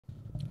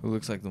Who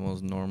looks like the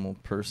most normal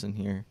person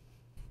here?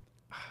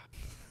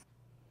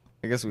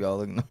 I guess we all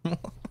look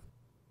normal.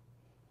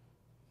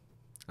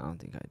 I don't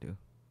think I do.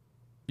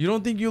 You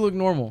don't think you look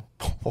normal?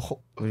 What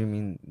do you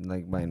mean,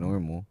 like, by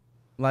normal?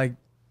 Like,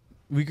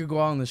 we could go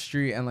out on the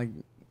street and like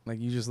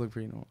you just look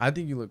pretty normal. I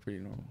think you look pretty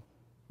normal.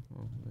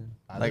 Oh,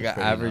 man. Like an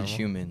average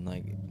human.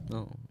 Like,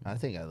 No. I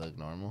think I look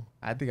normal.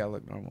 I think I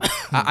look normal.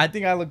 I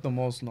think I look the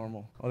most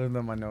normal, other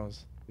than my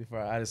nose. Before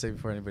I had to say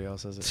before anybody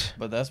else says it.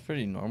 but that's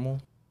pretty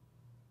normal.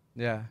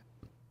 Yeah.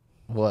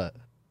 What?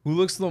 Who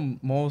looks the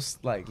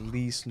most like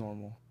least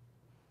normal?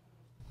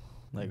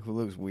 Like, who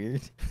looks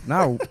weird?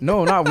 No,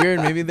 not weird.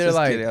 Maybe they're Just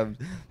like, kidding, I'm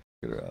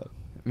kidding around.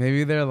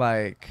 maybe they're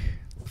like,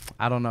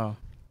 I don't know.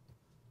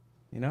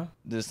 You know?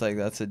 Just like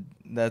that's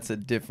a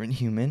different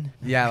human.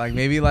 Yeah, like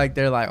maybe like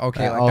they're like,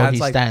 okay, like oh, that's he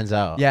like, stands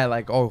out. yeah,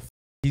 like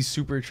he's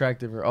super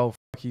attractive, or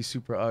he's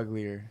super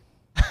ugly, or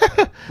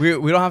we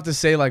don't have to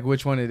say like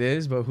which one it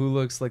is, but who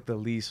looks like the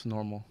least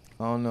normal?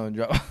 I don't know.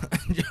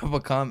 Drop a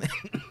comment.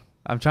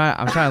 I'm trying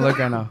to look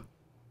right now.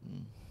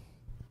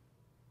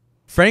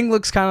 Frank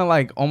looks kind of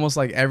like almost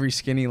like every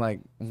skinny like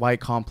white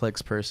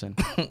complex person.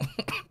 I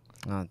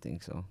don't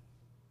think so.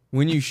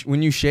 When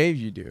you shave,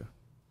 you do.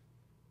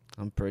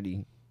 I'm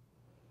pretty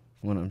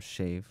when I'm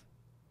shaved.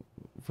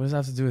 What does that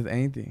have to do with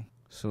anything?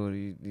 So what are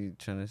you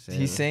trying to say?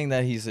 He's saying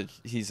that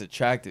he's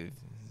attractive.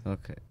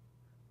 Okay.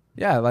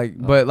 Yeah, like,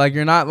 but like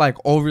you're not like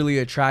overly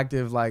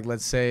attractive. Like,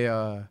 let's say,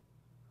 I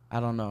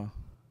don't know.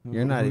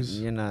 You're not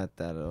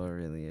that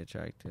really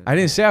attractive. I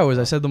didn't say I was.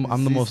 I said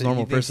I'm the most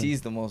normal He thinks person.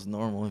 he's the most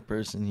normal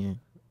person here.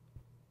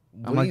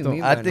 I'm like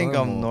I think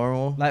I'm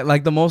normal.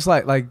 Like the most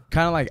like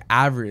kind of like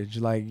average.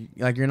 Like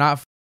you're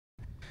not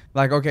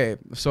like, okay.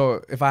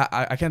 So if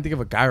I can't think of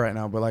a guy right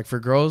now, but like for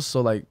girls,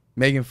 so like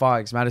Megan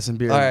Fox, Madison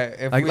Beer, All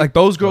right, like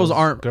those girls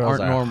aren't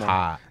normal.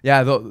 Hot.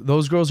 Yeah,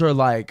 those girls are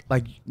like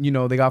you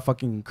know, they got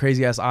fucking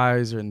crazy ass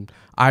eyes and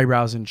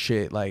eyebrows and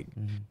shit. Like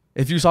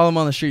if you saw them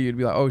on the street, you'd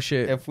be like, oh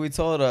shit. If we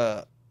told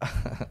a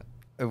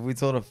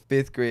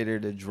fifth grader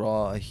to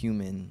draw a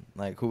human,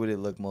 like who would it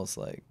look most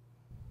like?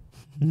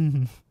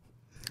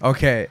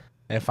 Okay,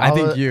 If I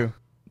think you.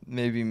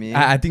 Maybe me.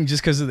 I think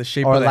just because of the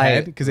shape Or of the like-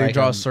 head, because they like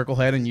draw a- a circle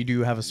head and you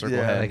do have a circle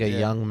Yeah. head. like a Yeah.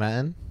 young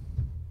man.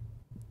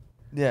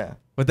 Yeah.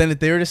 But then if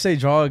they were to say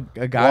draw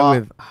a guy Well,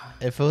 with,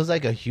 If it was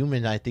like a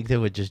human, I think they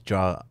would just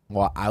draw.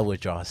 Well, I would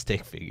draw a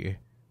stick figure.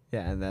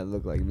 Yeah, and that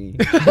looked like me.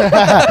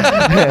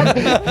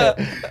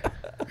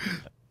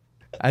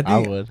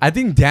 I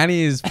think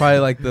Danny is probably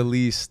like the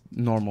least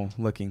normal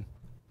looking.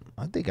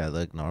 I think I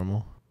look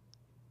normal.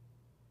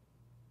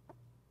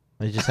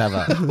 I just have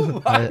a.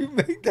 Why you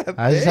make that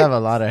I just big? have a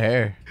lot of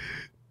hair.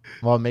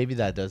 Well, maybe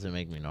that doesn't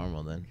make me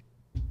normal then.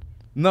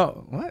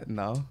 No, what?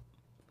 No,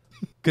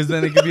 because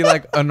then it could be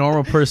like a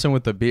normal person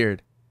with a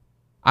beard.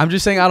 I'm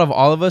just saying, out of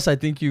all of us, I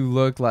think you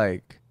look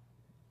like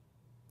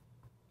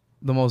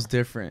the most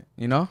different.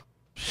 You know?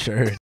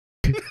 Sure.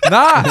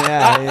 Nah,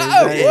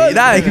 Yeah,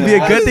 nah. It could be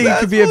a good thing. It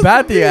could be a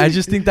bad thing. I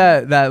just think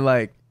that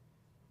like.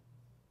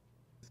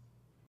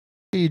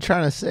 What are you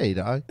trying to say,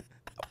 dog?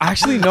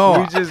 Actually, no.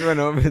 We just went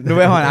over that. No,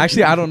 wait, hold on.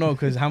 Actually, I don't know,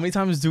 because how many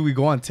times do we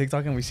go on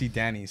TikTok and we see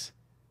Danny's?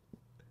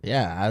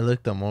 Yeah, I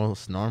look the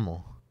most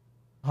normal.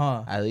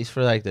 Huh? At least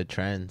for like the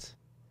trends.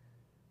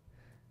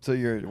 So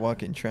you're a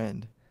walking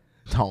trend.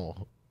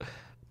 No,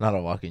 not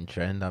a walking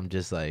trend. I'm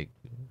just like,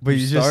 But you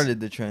just started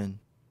the trend.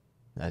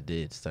 I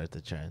did start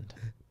the trend.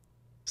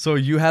 so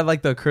you had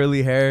like the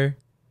curly hair,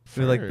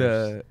 with like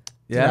the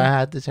Dude, I yeah.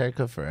 had this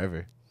haircut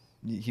forever.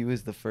 He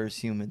was the first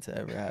human to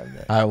ever have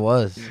that. I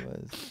was. He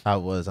was. I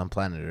was on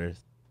planet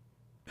Earth.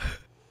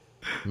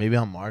 Maybe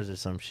on Mars or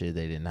some shit.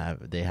 They didn't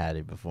have. They had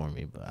it before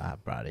me, but I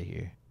brought it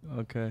here.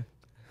 Okay.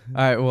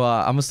 All right. Well,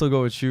 I'm gonna still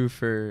go with you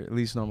for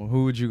least normal.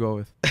 Who would you go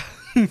with?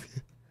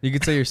 You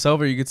could say yourself,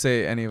 or you could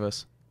say any of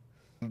us.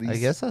 I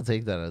guess I'll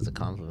take that as a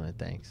compliment.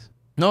 Thanks.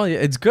 No, yeah,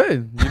 it's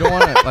good. You don't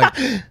want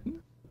to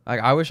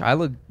like. I wish I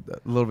looked a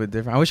little bit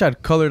different. I wish I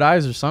had colored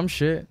eyes or some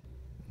shit.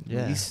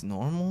 Yeah. Least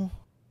normal.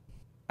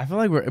 I feel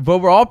like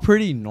we're all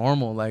pretty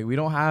normal. Like we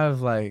don't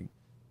have like.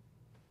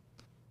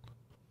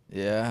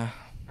 Yeah.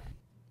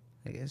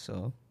 I guess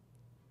so.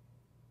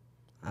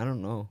 I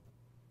don't know.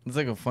 It's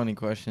like a funny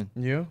question.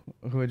 You?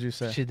 Who would you You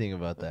say? should think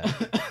about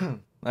that.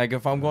 Like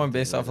if I'm going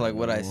based off like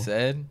what I normal.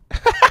 said.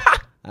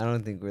 I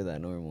don't think we're that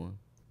normal.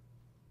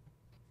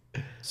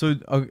 So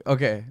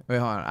okay, wait,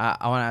 hold on.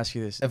 I want to ask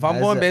you this. If I'm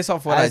As going a- based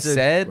off what I as a-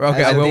 said,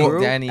 Okay, I well, think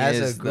group- Danny as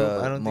a is group, I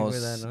the don't think we're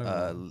most that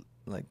normal.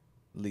 like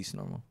least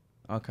normal.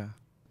 Okay.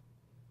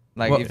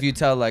 Like Well- if you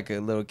tell like a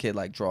little kid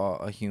like draw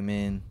a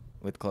human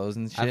with clothes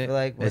and I shit, feel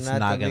like we're It's not,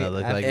 not the gonna big-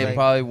 look I like feel it me.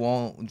 probably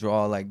won't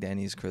draw like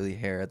Danny's curly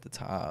hair at the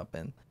top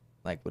and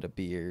like with a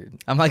beard.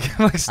 I'm like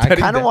I studying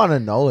kind of that. want to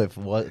know if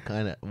what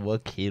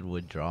kid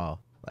would draw,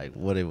 like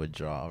what it would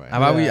draw, right? How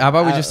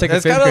about we just take a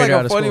That's fifth kind of like grader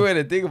out a of funny school? way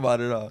to think about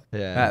it all.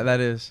 Yeah. That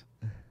is.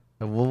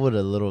 And what would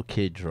a little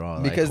kid draw?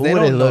 Like, Because who they would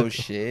don't it know look,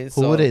 shit.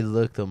 Who so, would it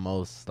look the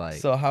most like?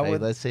 So how like,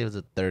 would- let's say it was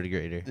a third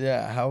grader.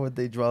 Yeah, how would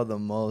they draw the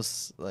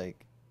most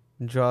like?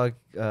 Draw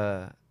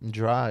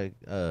Draw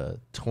a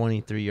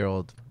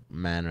 23-year-old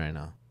man right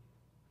now.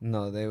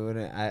 No, they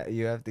wouldn't.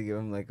 You have to give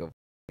them like a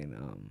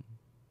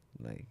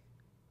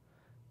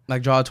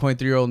Like draw a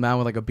 23-year-old man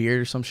with like a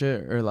beard or some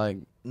shit, or like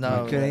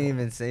No, you couldn't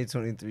even say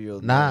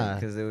 23-year-old. Nah,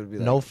 because it would be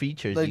like, no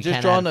features. Like, You just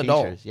can't draw add an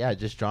adult. features. Yeah,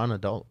 just draw an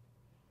adult.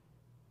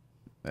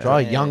 Draw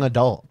a Yeah. young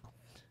adult.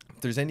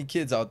 If there's any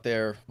kids out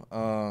there,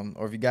 or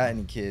if you got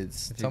any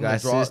kids, If you tell them got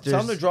to draw. sisters,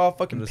 Tell them to draw a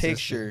fucking little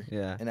picture sister,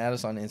 yeah. and add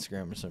us on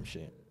Instagram or some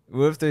shit.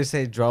 What if they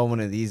say draw one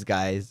of these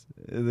guys?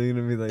 They're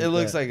gonna be like, It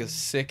looks that. like a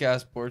sick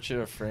ass portrait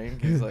of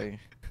Frank. He's like,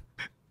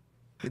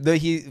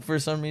 for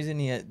some reason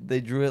they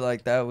drew it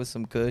like that with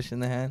some kush in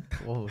the hand.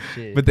 Oh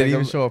shit. But they Like didn't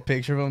a- even show a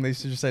picture of him. They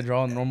just said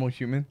draw a normal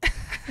human.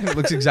 It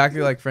looks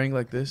exactly like Frank,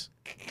 like this.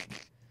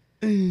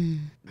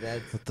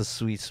 That's with the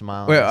sweet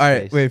smile. Wait, on all his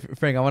right, face. wait,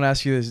 Frank. I want to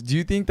ask you this: do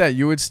you think that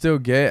you would still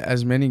get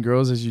as many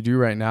girls as you do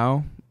right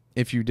now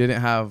if you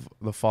didn't have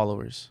the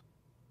followers?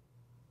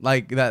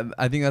 Like that.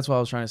 I think that's what I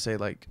was trying to say.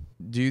 Like,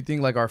 do you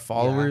think like our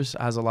followers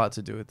has a lot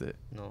to do with it?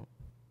 no,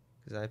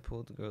 because I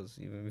pulled girls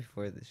even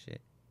before this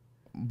shit.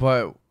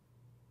 But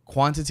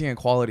quantity and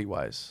quality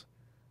wise,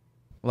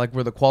 like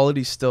were the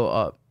quality still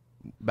up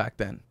back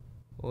then?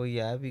 Well,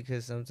 yeah,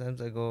 because sometimes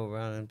I go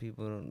around and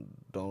people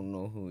don't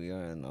know who we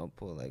are, and I'll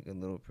pull like a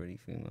little pretty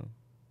female.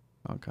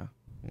 Okay.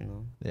 You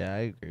know, Yeah, I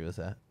agree with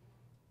that.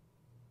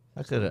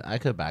 I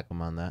could back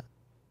him on that.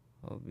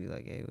 I'll be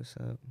like, hey, what's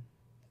up?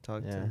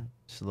 Talk to Yeah, him.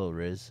 just a little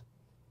riz.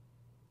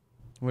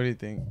 What do you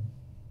think?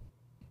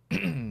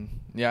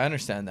 Yeah, I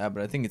understand that,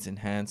 but I think it's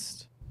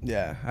enhanced.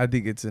 Yeah, I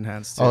think it's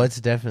enhanced too. Oh, it's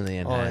definitely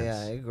enhanced. Oh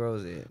yeah, it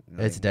grows it.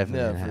 It's definitely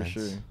Yeah, enhanced. for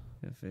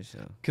sure. for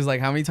sure. Cause like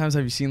how many times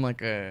have you seen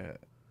like a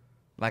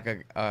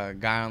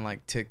guy on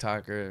like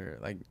TikTok or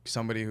like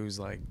somebody who's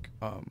like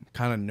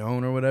kind of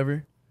known or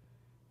whatever,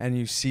 and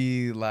you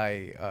see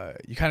like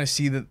you kind of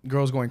see the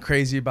girls going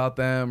crazy about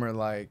them, or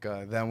like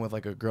them with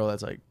like a girl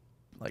that's like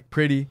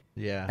pretty,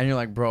 Yeah. and you're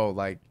like, bro,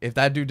 like if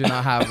that dude did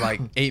not have like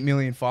 8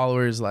 million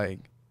followers, like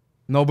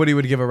nobody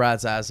would give a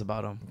rat's ass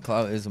about him.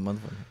 Clout is a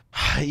motherfucker.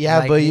 Yeah,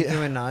 like but Nicki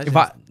Minaj, if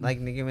I- like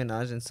Nicki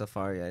Minaj and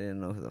Safari. I didn't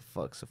know who the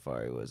fuck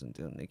Safari was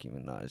until Nicki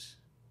Minaj.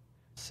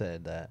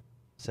 said that.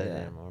 Said Yeah.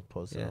 him or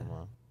posted Yeah. him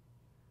on.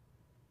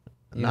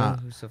 You know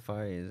who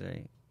Safari is,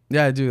 right?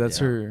 Yeah, I do. That's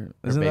Yeah. her.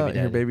 Isn't baby that her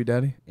daddy. baby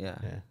daddy? Yeah.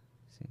 Yeah.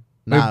 See.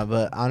 Nah,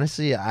 but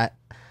honestly, I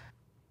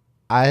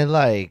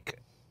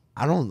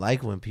don't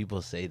like when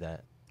people say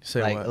that.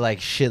 Say like what?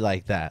 like shit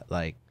like that.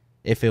 Like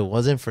if it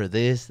wasn't for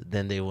this,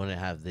 then they wouldn't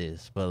have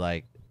this. But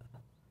like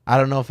I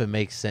don't know if it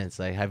makes sense.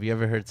 Like have you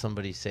ever heard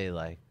somebody say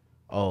like,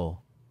 "Oh,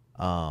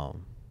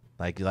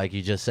 like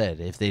you just said,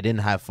 if they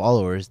didn't have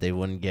followers, they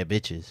wouldn't get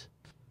bitches."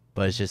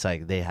 But it's just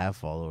like they have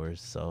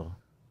followers, so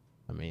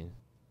I mean,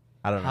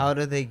 I don't know. How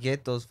do they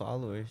get those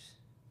followers?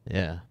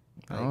 Yeah,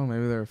 Oh,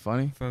 maybe they're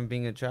funny. From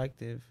being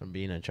attractive. from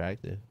being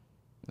attractive.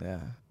 Yeah.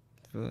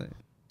 Feel it.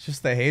 It's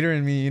just the hater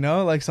in me, you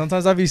know? Like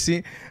sometimes I'll be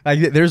seeing like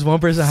there's one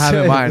person I have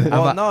in mind. I'm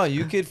Well, like- no,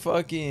 you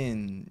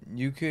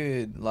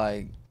could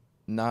like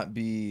not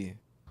be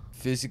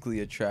physically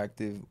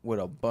attractive with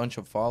a bunch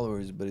of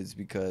followers, but it's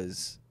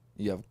because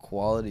you have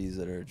qualities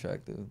that are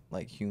attractive,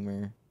 like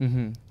humor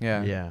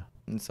Yeah. Yeah.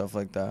 and stuff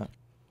like that.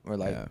 Or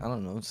like, Yeah. I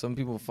don't know, some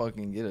people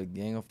fucking get a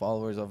gang of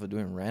followers off of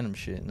doing random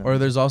shit. Or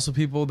there's also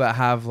people that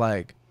have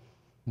like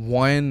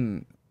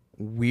one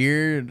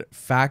weird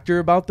factor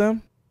about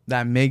them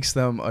that makes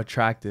them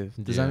attractive.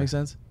 Does that Yeah. make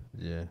sense?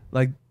 Yeah.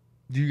 Like,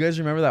 do you guys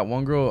remember that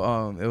one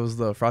girl? It was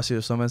the Frosty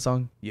the Snowman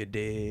song, "You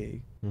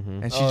Dig,"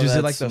 Mm-hmm. and she just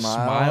did like the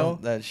smile,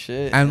 that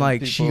shit, and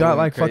like she people got went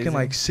like crazy. fucking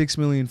like 6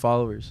 million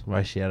followers.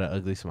 Why she had an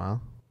ugly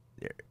smile?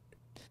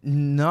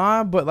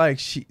 Nah, but like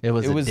she, It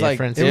was It a was like-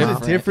 different it was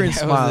smile. a different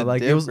Yeah, it was smile. a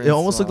Like it different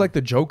almost looked smile. like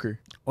the Joker.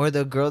 Or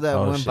the girl that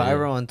Oh, went shit.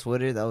 viral on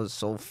Twitter, that was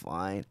so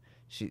fine.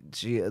 She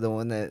the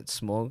one that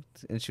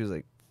smoked, and she was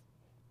like,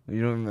 you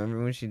don't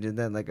remember when she did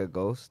that like a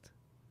ghost?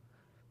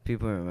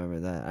 People remember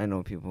that. I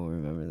know people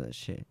remember that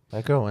shit.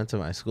 That girl went to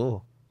my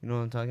school. You know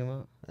what I'm talking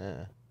about?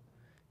 Yeah.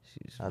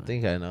 She's I fine.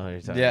 think I know who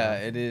you're talking Yeah,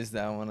 about. it is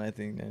that one. I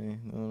think Danny.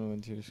 The one who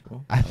went to your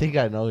school. I think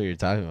I know who you're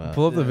talking about.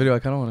 Pull up the Yeah. video. I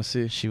kind of want to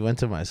see. She went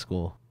to my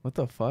school. What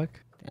the fuck?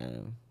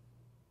 Damn.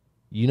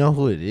 You know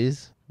who it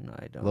is? No,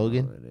 I don't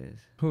Logan? know what it is.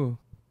 Who?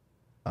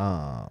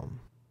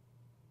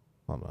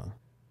 Hold on.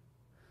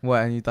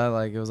 What? And you thought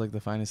like it was like the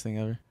finest thing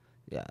ever?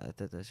 Yeah, I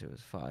thought that shit was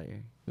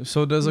fire.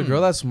 So does a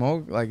girl that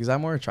smoke like is that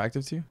more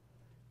attractive to you?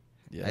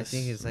 Yes. I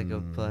think it's like a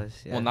Mm.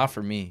 plus. Yeah. Well, not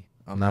for me.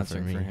 I'm Not not for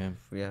for me. him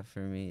Yeah, for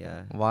me,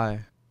 yeah.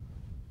 Why?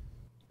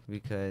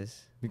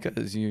 Because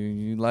because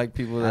you like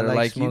people I that are like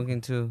like you.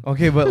 smoking too.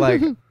 Okay, but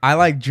like I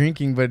like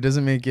drinking, but it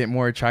doesn't make it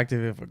more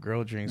attractive if a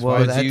girl drinks. Well,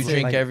 Why But do you that's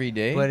drink like, every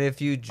day? But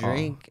if you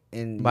drink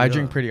and But I you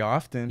drink don't- pretty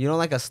often. You don't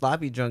like a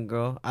sloppy drunk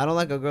girl. I don't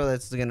like a girl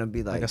that's gonna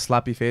be like like, a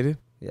sloppy faded,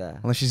 yeah,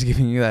 unless she's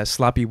giving you that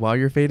sloppy while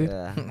you're faded.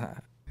 yeah.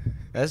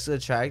 That's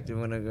attractive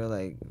when a girl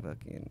like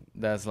fucking.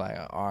 That's like,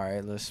 all right,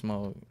 let's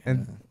smoke.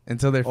 And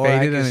until they're Or I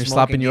faded can and they're smoke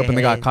slapping and you up get and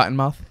they got head. cotton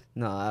mouth.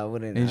 No, I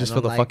wouldn't. And you I just don't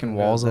feel the like fucking girls.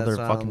 walls of That's their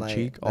why I don't fucking like-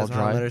 cheek all that's why I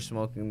don't dry. let her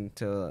smoking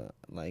till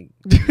like.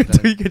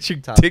 Until you get your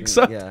top dick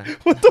sucked. Yeah.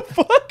 What the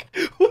fuck?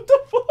 What the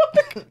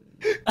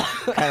fuck?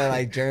 kind of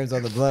like germs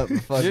on the blunt.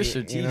 But fuck You're it,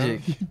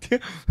 strategic. Hey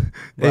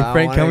But I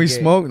Frank, can wanna we get-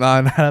 smoke?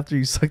 Nah, not after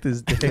you suck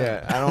this dick.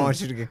 Yeah, I don't want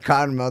you to get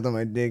cotton mouth on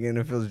my dick and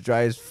it feels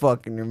dry as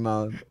fuck in your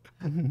mouth.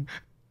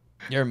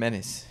 You're a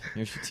menace.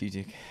 You're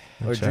strategic.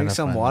 I'm Or trying drink to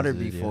some find water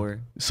this video. before.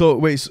 So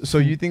wait, so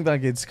you think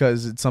like it's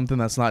because it's something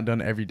that's not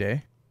done every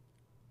day?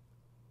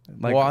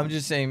 Like, Well, I'm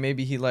just saying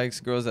maybe he likes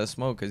girls that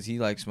smoke because he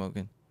likes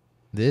smoking.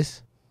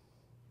 This?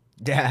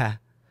 Yeah.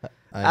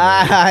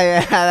 I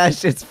Yeah, that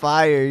shit's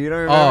fire. You don't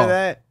remember Oh.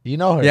 that? you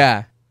know her.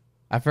 yeah,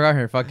 I forgot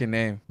her fucking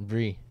name.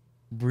 Bree.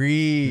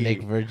 Bree.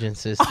 Nick Virgin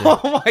sister.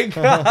 Oh my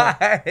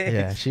god.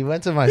 Yeah, she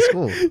went to my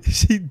school.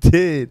 she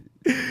did.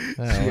 Yeah,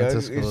 I went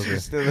to school She there.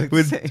 still looks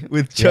the same.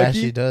 With Yeah,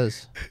 Chucky. she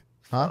does.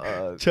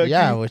 Huh? Chucky.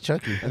 Yeah, with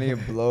Chucky. I need to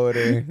blow it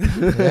in.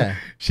 Yeah,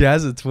 She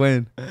has a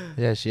twin.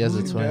 yeah, she has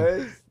a twin.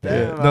 Does? Yeah.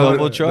 Damn, No, I Double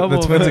don't-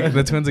 trouble.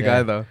 The twin's a Yeah.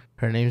 guy though.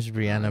 Her name's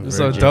Brianna Virgin.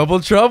 So double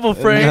trouble,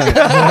 Frank.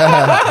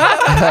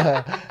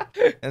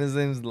 And his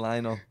name's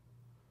Lionel.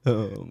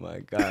 Oh my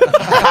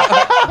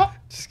god.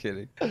 Just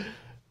kidding.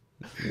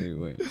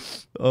 Anyway,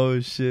 Oh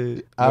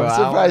shit. I'm Bro, I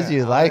surprised wanna-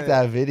 you I like wanna-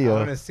 that I video.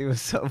 want to see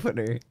what's up with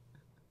her.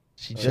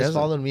 She She just has a-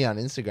 followed me on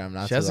Instagram.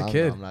 Not she has too a long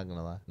kid. ago, I'm not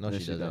gonna lie. No,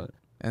 she doesn't.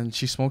 And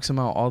she smokes him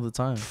out all the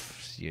time.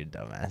 You're a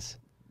dumbass.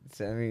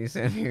 Send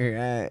me your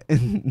at.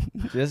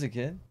 She has a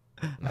kid?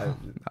 No.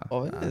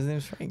 Oh, his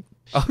name's Frank.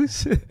 Oh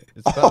shit.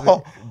 It's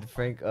probably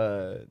Frank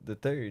the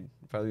third,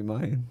 probably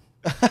mine.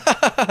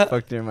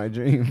 Fucked her in my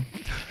dream.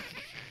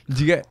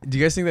 Do you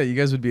guys think that you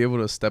guys would be able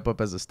to step up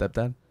as a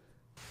stepdad?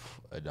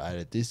 Not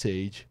at this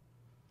age.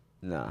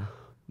 Nah,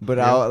 but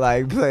Yeah. I'll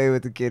like play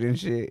with the kid and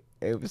shit.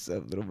 Hey, what's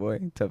up, little boy?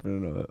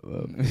 Toughen it up.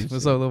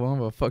 What's up, little mom? I'm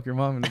gonna fuck your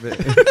mom in a bit.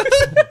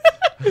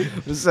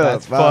 What's up?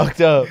 That's bro?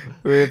 fucked up.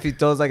 Or if he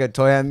throws like a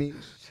toy at me,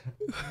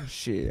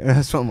 shit,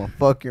 that's why I'm gonna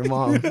fuck your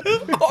mom.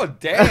 Oh,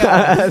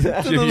 damn.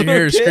 if you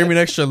hear her screaming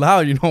extra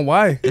loud, you know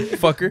why,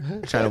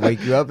 fucker. Trying to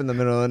wake you up in the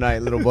middle of the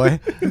night, little boy.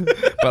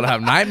 But I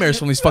have nightmares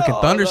from these fucking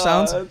thunder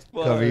sounds.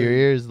 Cover your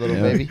ears, little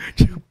Yeah. baby.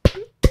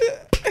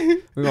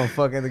 We're gonna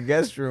fuck in the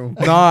guest room.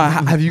 Nah,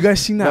 have you guys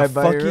seen that Right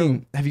by your fucking?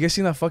 room. Have you guys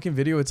seen that fucking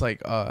video? It's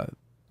like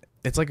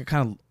a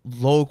kind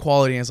of low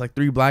quality, and it's like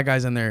 3 black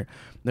guys, and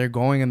they're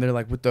going, and they're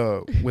like with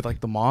like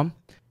the mom,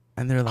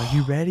 and they're like,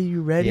 "You ready?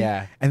 You ready?"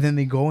 Yeah. And then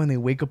they go and they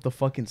wake up the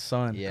fucking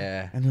son.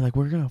 Yeah. And they're like,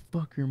 "We're gonna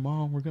fuck your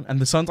mom. We're gonna," and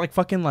the son's like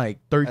fucking like As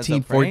a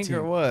 13, prank 14.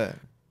 or what?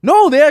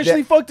 No, they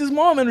actually fucked his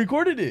mom and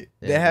recorded it.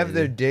 They have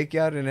their dick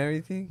out and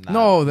everything.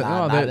 No,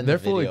 not in they're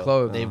the fully video.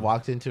 clothed. They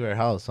walked into her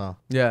house, huh?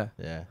 Yeah,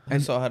 Yeah.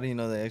 And so how do you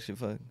know they actually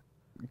fucked?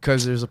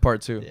 because there's a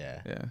part 2.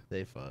 Yeah. Yeah.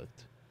 They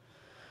fucked.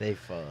 They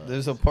fucked.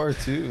 There's a part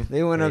 2.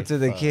 They went up They to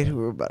the kid fuck. who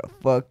were about to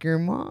fuck your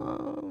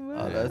mom.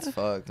 Oh, that's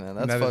fucked, man.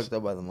 That's That is- fucked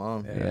up by the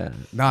mom. Yeah.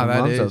 Nah, Your that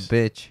mom's is. a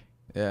bitch.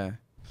 Yeah.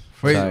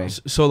 Wait, Sorry.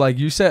 so like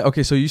you said,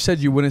 okay, so you said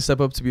you wouldn't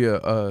step up to be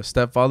a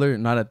stepfather,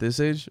 not at this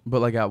age, but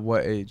like at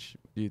what age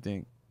do you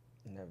think?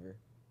 Never.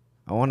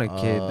 I want a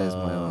kid that's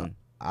my own.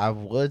 I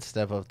would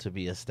step up to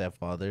be a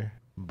stepfather,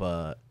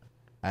 but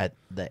at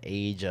the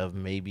age of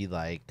maybe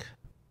like,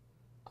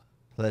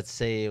 let's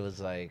say it was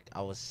like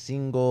I was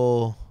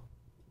single,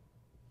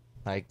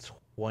 like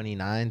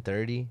 29,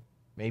 30,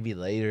 maybe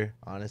later,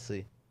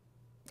 honestly.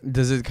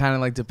 Does it kind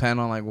of like depend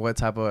on like what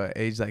type of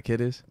age that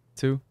kid is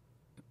too?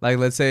 Like,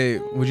 let's say,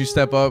 would you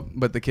step up,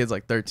 but the kid's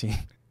like 13?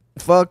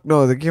 Fuck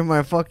no, the kid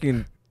might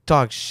fucking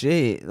talk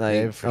shit Yeah,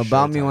 like for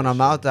about sure me when talk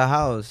I'm out shit. the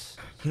house.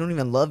 He don't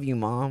even love you,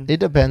 mom. It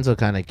depends what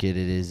kind of kid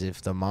it is.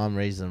 If the mom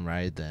raised them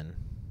right, then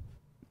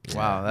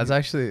Wow,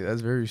 that's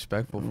very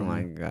respectful Oh from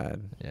my you.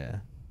 god. yeah.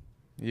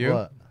 You?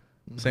 What?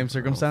 Same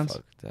circumstance? Oh,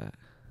 fuck that.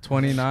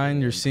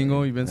 29, you're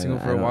single, you've been I- single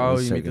I for a don't while, know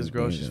you meet this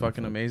girl, circumstances, she's I don't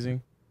fucking fuck.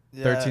 amazing.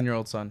 Yeah,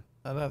 13-year-old son.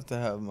 I'd have to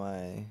have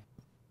my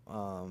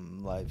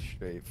life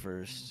straight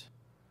first.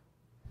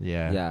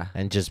 Yeah. Yeah.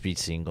 And just be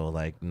single,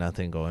 like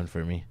nothing going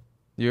for me.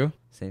 You?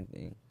 Same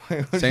thing.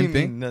 Wait, what Same do you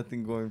thing? mean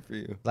nothing going for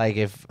you? Like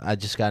if I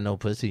just got no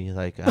pussy,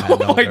 like I had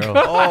no my girl.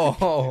 God.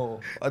 Oh,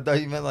 I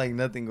thought you meant like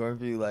nothing going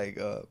for you, like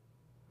Oh,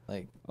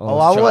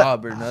 I would.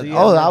 job or nothing.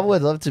 Oh, I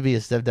would love to be a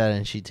stepdad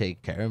and she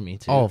take care of me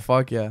too. Oh,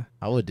 fuck yeah.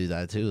 I would do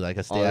that too, like a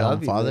Oh, stay-at-home that'd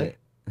be father. lit.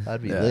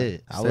 That'd be Yeah.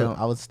 lit. Stay home.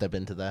 I would step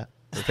into that.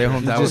 Stay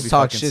home, You that would just be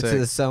talk fucking shit sick. to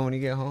the son when you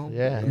get home.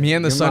 Yeah. Me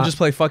and the Your son mom just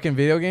play fucking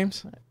video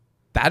games?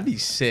 That'd be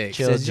sick.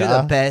 Chill. says you're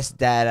Ja. the best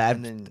dad And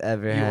I've then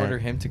ever you had. order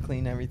him to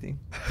clean everything.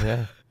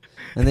 Yeah.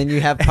 And then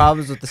you have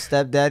problems with the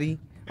stepdaddy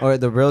or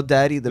the real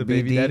daddy, the,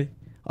 baby BD. daddy?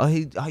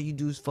 All you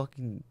do is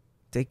fucking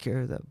take care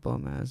of that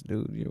bum ass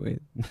dude you're with.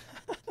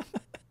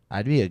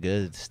 I'd be a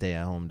good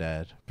stay-at-home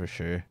dad for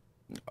sure.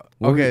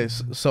 Okay,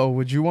 so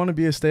would you want to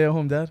be a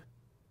stay-at-home dad?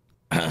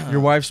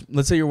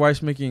 Let's say your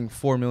wife's making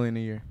 $4 million a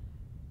year,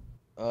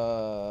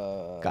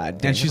 God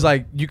damn. and she's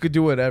like, you could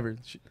do whatever,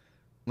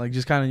 like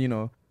just kind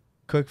of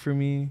cook for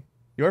me.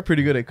 You're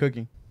pretty good at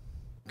cooking.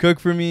 Cook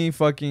for me,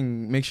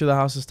 fucking make sure the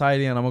house is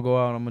tidy, and I'm gonna go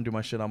out. And I'm gonna do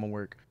my shit. I'm gonna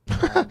work.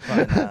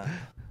 Probably not.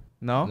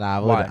 No,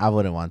 Nah, why? I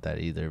wouldn't want that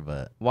either,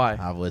 but Why?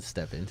 I would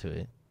step into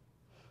it.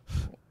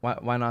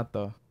 Why not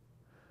though?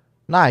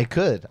 Nah, I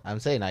could. I'm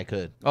saying I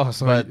could. Oh,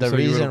 so But the so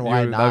reason why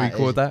that'd not be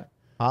cool is- with that.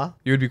 Huh?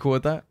 You would be cool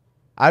with that.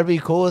 I'd be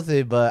cool with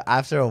it, but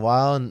after a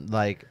while,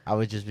 like I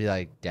would just be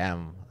like,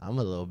 damn, I'm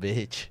a little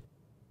bitch.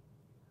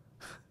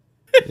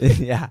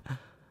 Yeah,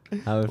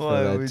 I would feel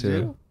Why that would too.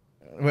 you?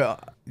 Well,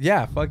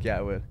 yeah, fuck yeah,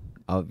 I would.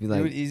 I'll be You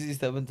would like, easily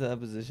step into that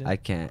position. I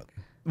can't.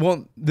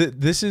 Well,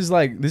 this is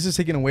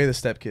taking away the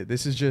step kid.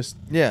 This is just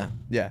yeah.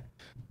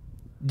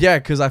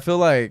 because I feel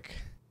like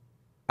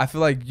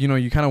you know,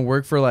 you kind of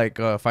work for like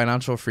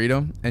financial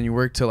freedom, and you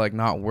work to like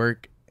not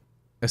work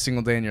a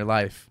single day in your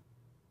life,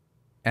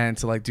 and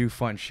to like do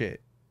fun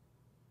shit.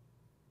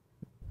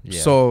 Yeah.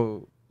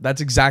 So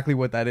that's exactly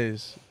what that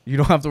is. You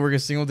don't have to work a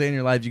single day in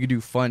your life. You can do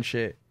fun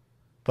shit.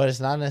 But it's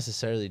not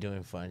necessarily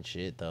doing fun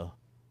shit though.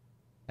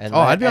 And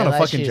I'd be on a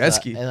fucking jet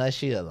ski. Unless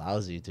she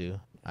allows you to.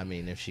 I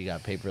mean, if she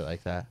got paper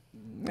like that.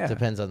 Yeah.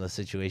 Depends on the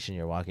situation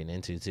you're walking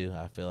into too,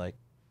 I feel like.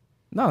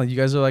 No, you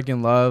guys are like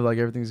in love. Like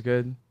everything's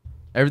good.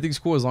 Everything's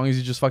cool as long as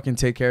you just fucking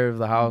take care of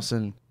the house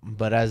and.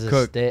 But as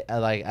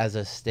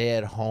a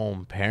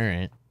stay-at-home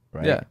parent,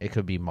 right? Yeah. It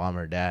could be mom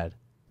or dad.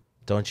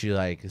 Don't you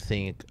like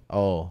think,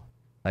 oh,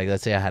 like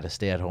let's say I had a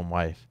stay-at-home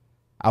wife.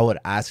 I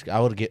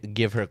would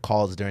give her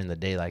calls during the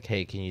day like,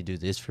 "Hey, can you do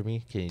this for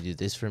me? Can you do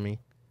this for me?"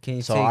 Can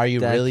you So take are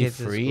you that really kid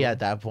to free school? at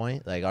that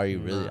point? Like are you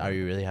Nah.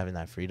 really having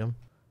that freedom?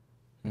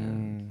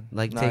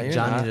 Like Nah, take you're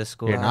Johnny not. to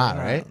school? You're not,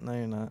 right? No,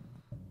 you're not.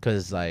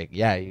 Cuz like,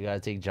 yeah, you got to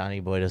take Johnny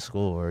Boy to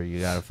school or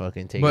you got to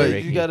fucking take But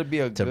Ricky. You got to be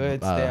a to,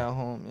 good uh, stay at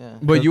home. Yeah.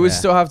 But you would Yeah.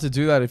 still have to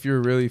do that if you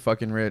were really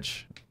fucking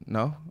rich.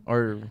 No?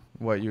 Or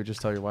what? You would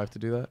just tell your wife to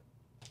do that?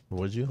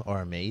 Would you?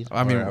 Or a maid?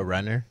 I mean, or a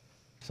runner?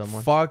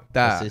 Someone? Fuck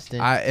that.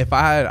 Assistant? I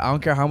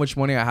don't care how much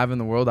money I have in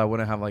the world, I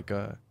wouldn't have like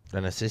a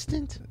An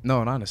assistant?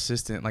 not an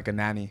assistant, like a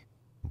nanny.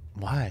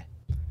 Why?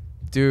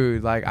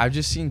 Dude, like I've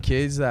just seen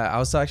kids that I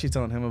was actually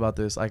telling him about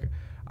this. Like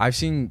I've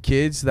seen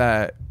kids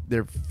that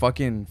their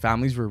fucking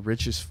families were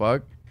rich as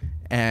fuck,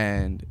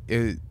 and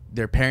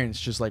their parents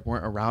just like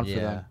weren't around for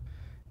them,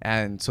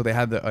 and so they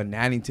had a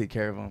nanny take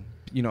care of them,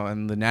 you know,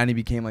 and the nanny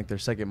became like their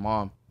second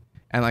mom,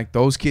 and like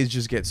those kids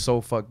just get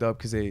so fucked up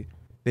because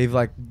they've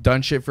like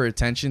done shit for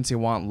attention, so they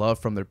want love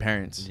from their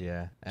parents.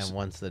 Yeah. And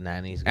once the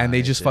nanny's And gone, they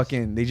it's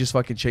just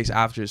fucking chase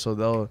after it, so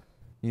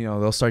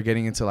they'll start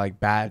getting into like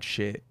bad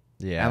shit.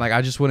 Yeah. And like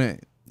I just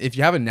wouldn't. If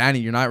you have a nanny,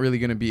 you're not really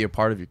gonna be a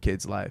part of your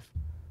kid's life.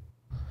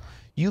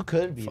 you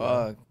could be.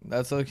 though. Fuck.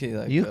 That's okay.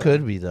 Like You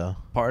could be though.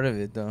 part of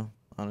it though.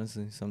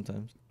 Honestly,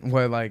 sometimes.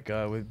 What like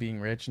with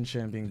being rich and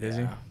shit and being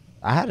busy. Yeah.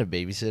 I had a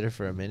babysitter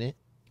for a minute.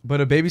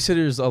 But a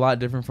babysitter is a lot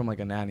different from like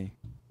a nanny,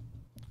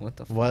 What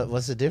the fuck?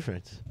 What's the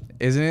difference?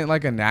 isn't it?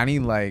 Like a nanny,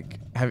 like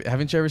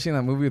haven't you ever seen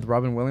that movie with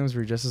Robin Williams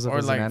where he dresses up Or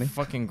as like a nanny?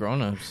 fucking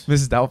grown-ups.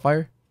 Mrs.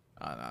 Doubtfire.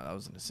 No, that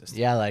was an assistant.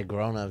 Yeah, like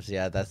grown-ups.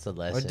 Yeah, that's the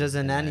lesson. Or does a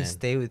And nanny then-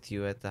 stay with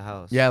you at the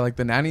house? Yeah, like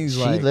the nanny's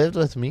She like lived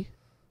with me.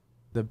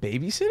 the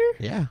babysitter.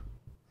 Yeah.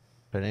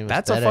 Her name was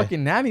That's a Tere.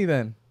 fucking nanny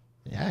then.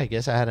 Yeah, I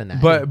guess I had a nanny.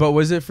 But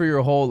was it for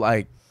your whole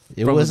like?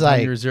 it from was the time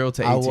like you were 0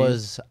 to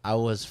 18? I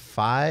was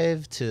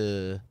 5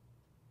 to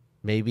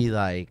maybe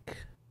like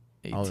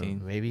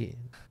 18. maybe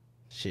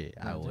shit.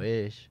 I 19.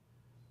 wish.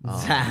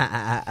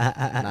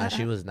 Nah,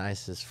 she was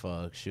nice as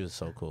fuck. She was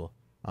so cool.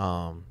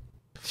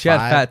 She had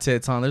 5 fat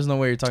tits on. There's no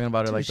way you're talking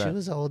about her Dude, like she that.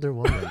 was an older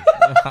woman.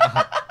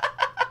 I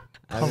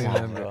Come on,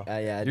 remember. bro.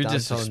 Yeah, You're Don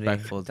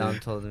disrespectful, told me.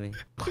 dude. Don told me.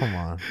 Come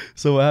on.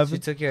 So what She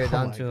happened? took care of Oh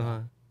Don my too, huh?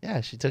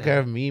 Yeah, she took care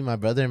of me, my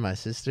brother, and my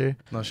sister.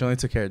 No, she only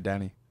took care of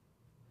Danny.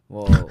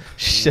 Whoa.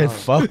 Shit, no.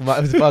 fuck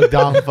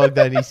Dom, fuck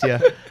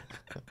Danicia.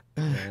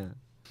 Yeah.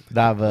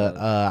 Nah, but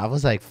I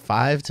was like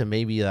 5 to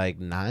maybe like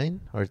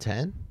 9 or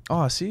 10.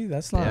 Oh, see,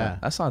 that's not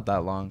Yeah.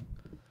 that long.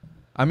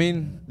 I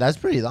mean, That's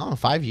pretty long.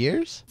 5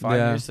 years. 5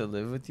 Yeah. years to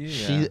live with you.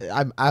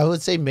 Yeah. I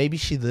would say maybe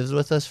she lives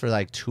with us for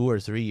like 2 or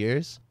 3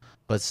 years,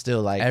 but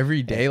still like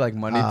every day, like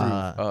Monday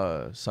uh,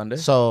 through Sunday.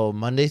 So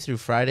Monday through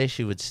Friday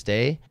she would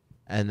stay,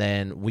 and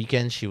then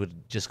weekends she would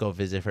just go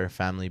visit her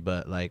family.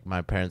 But like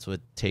my parents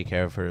would take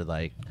care of her,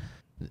 like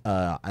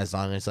as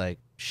long as like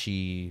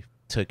she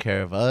took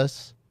care of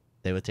us,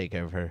 they would take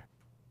care of her.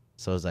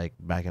 So it was like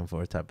back and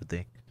forth type of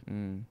thing.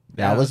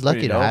 Yeah, I was that's lucky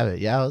pretty to dope. have it.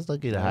 Yeah, I was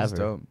lucky to That have was her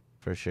dope.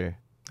 for sure.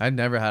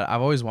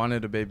 I've always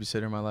wanted a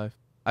babysitter in my life.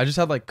 I just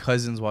had like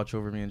cousins watch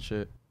over me and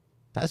shit.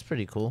 That's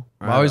pretty cool.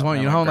 I always had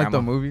wanted, you know my how in like the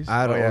grandma. movies?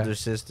 I had Oh, an yeah. older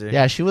sister.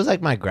 Yeah, she was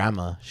like my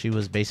grandma. She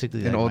was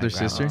basically An like my older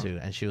grandma sister? too,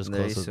 and she was They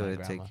close used with my to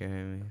grandma. take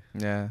care of me.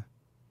 Yeah.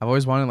 I've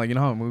always wanted, like, you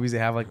know how in movies they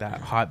have like that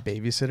hot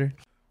babysitter?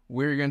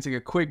 We're going to take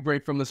a quick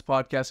break from this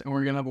podcast, and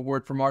we're going to have a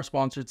word from our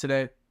sponsor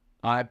today,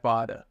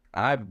 Ibotta.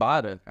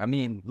 Ibotta. I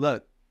mean,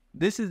 look,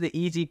 this is the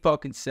easy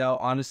fucking sell.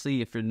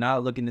 Honestly, if you're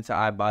not looking into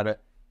Ibotta,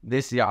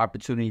 this is your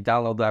opportunity.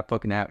 Download that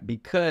fucking app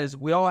because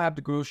we all have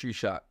to grocery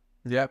shop.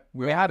 Yep.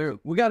 We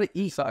gotta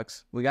eat,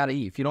 sucks. We gotta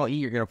eat. If you don't eat,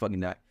 you're gonna fucking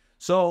die.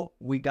 So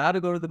we gotta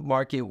go to the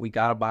market. We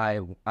gotta buy,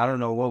 I don't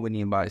know what we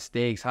need to buy.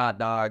 Steaks, hot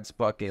dogs,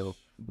 fucking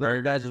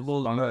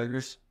vegetables,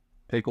 burgers,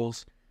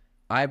 pickles.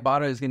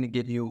 Ibotta is gonna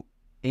give you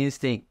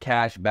instant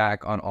cash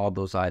back on all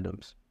those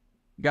items.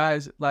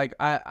 Guys, like,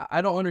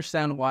 I don't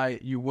understand why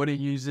you wouldn't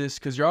use this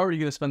because you're already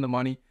going to spend the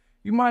money.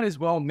 You might as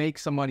well make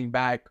some money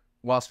back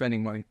while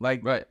spending money.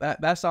 Like, Right.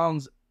 that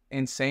sounds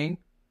insane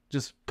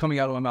just coming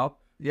out of my mouth.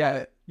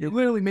 Yeah, you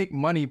literally make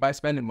money by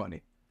spending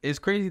money. It's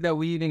crazy that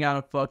we even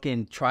gotta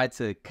fucking try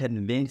to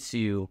convince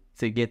you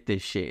to get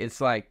this shit. It's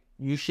like,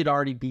 you should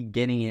already be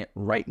getting it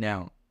right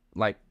now.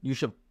 Like, you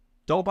should,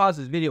 don't pause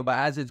this video, but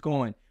as it's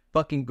going,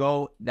 fucking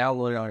go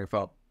download it on your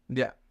phone.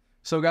 Yeah.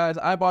 So guys,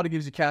 Ibotta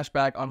gives you cash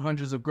back on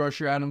hundreds of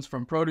grocery items,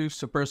 from produce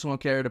to personal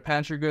care to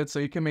pantry goods, so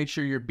you can make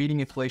sure you're beating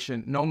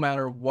inflation no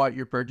matter what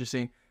you're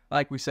purchasing.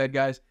 Like we said,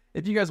 guys,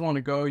 if you guys want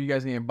to go, you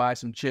guys need to buy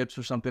some chips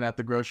or something at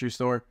the grocery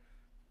store,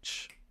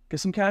 get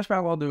some cash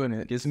back while doing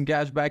it. Get some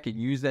cash back and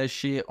use that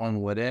shit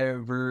on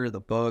whatever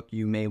the fuck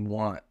you may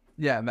want.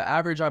 Yeah, the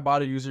average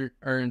Ibotta user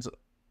earns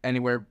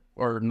anywhere,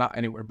 or not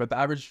anywhere, but the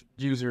average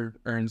user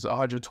earns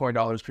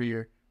 $120 per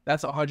year.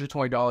 That's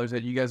 $120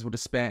 that you guys would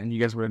have spent and you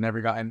guys would have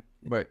never gotten.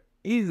 But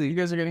easily, you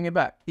guys are getting it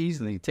back.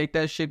 Easily. Take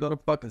that shit, go to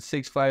fucking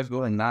Six Flags,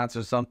 go to Knott's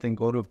or something,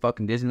 go to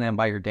fucking Disneyland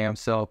by your damn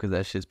self, because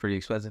that shit's pretty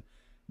expensive.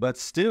 But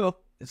still,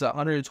 it's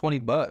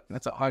 $120.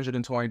 That's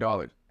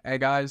 $120. Hey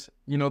guys,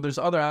 you know, there's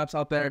other apps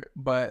out there,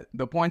 but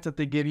the points that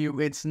they give you,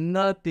 it's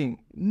nothing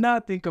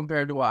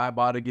compared to what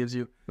Ibotta gives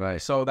you.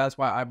 Right. So that's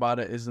why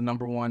Ibotta is the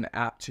 #1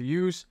 app to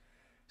use.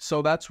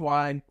 So that's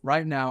why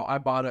right now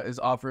Ibotta is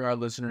offering our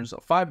listeners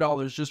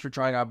 $5 just for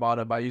trying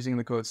Ibotta by using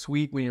the code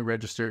SWEET when you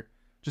register.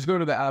 Just go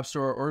to the App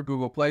Store or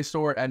Google Play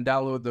Store and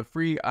download the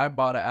free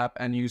Ibotta app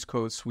and use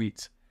code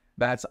SWEET.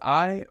 That's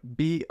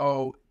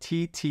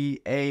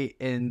IBOTTA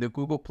in the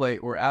Google Play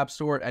or App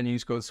Store and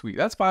use code SWEET.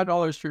 That's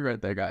 $5 free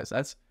right there, guys.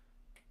 That's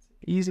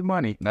easy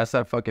money. That's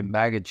that fucking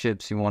bag of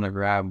chips you want to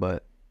grab,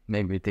 but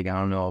maybe you think, I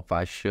don't know if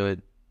I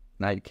should.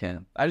 Now you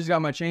can. I just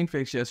got my chain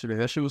fixed yesterday.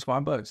 That shit was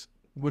 $5.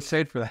 Would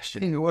save for that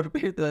shit. What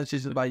paid for that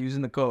shit just by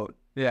using the code.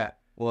 Yeah.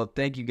 Well,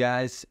 thank you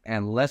guys,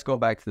 and let's go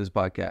back to this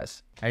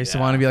podcast. I used to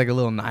want to be like a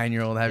little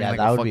 9-year-old having like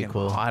that a would be fucking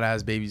cool. hot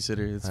ass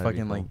babysitter. It's That'd be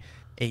fucking cool. like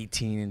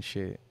 18 and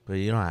shit. But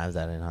you don't have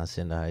that in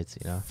Hacienda Heights,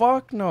 you know?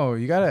 Fuck no.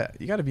 You gotta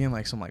be in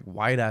like some like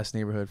white ass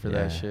neighborhood for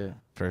that Yeah. shit.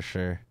 For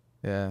sure.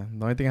 Yeah.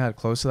 The only thing I had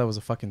close to that was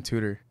a fucking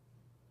tutor.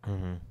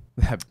 Mm-hmm.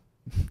 That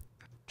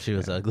She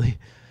was ugly.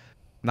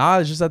 Nah,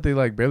 it's just that they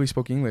like barely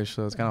spoke English,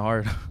 so it's kind of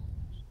hard.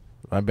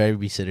 My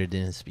babysitter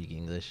didn't speak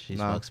English. She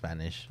Nah. spoke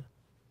Spanish.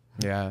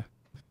 Yeah.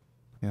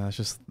 Yeah,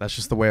 that's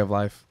just the way of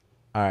life.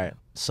 All right.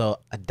 So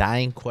a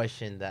dying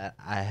question that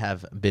I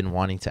have been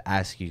wanting to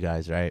ask you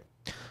guys, right?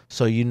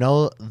 So you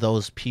know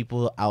those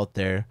people out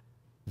there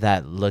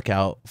that look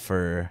out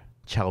for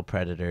child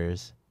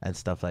predators and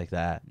stuff like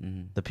that.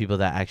 Mm-hmm. The people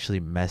that actually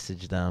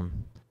message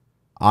them.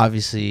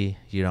 Obviously,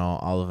 you know,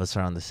 all of us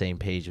are on the same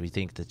page. We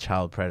think the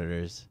child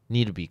predators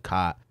need to be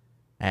caught.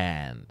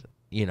 And,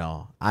 you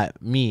know,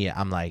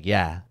 I'm like,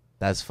 yeah,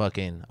 that's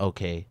fucking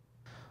okay.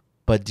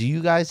 But do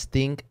you guys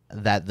think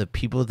that the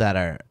people that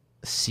are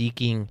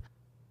seeking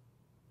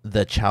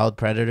the child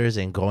predators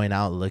and going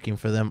out looking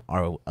for them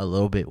are a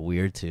little bit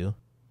weird too?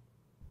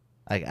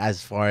 Like,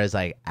 as far as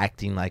like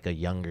acting like a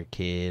younger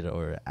kid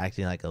or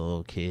acting like a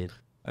little kid.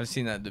 I've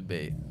seen that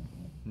debate.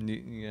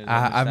 You guys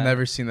I've understand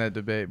never it? seen that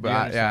debate, but You I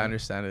understand?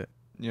 understand it.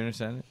 You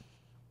understand it?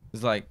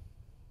 It's like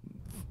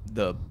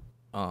the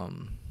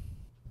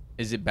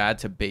is it bad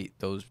to bait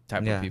those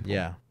type Yeah. of people?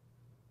 Yeah.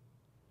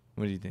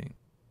 What do you think?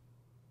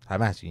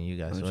 I'm asking you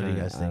guys. I'm What do you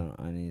trying- guys think?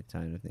 I need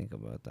time to think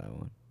about that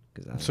one.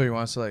 So you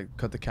want us to like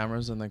cut the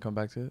cameras and then come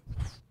back to it?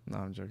 No,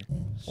 I'm joking.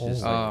 It's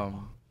just like,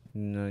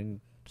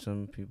 Um,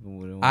 some people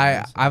wouldn't.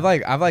 I've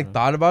like know?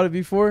 thought about it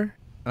before,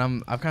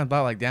 and I've kind of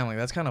thought like, damn, like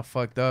that's kind of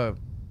fucked up.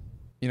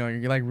 You know,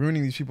 you're like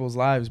ruining these people's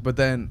lives. But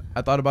then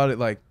I thought about it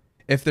like,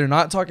 if they're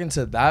not talking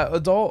to that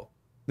adult,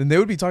 then they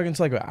would be talking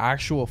to like an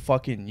actual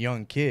fucking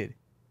young kid.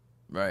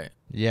 Right.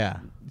 Yeah.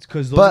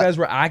 Because those But- guys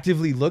were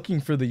actively looking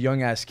for the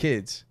young ass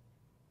kids.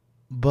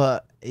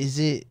 But is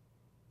it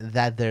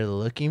that they're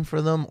looking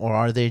for them, or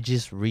are they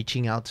just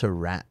reaching out to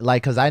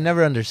like, because I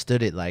never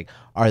understood it. Like,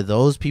 are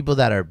those people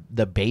that are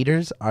the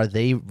baiters, are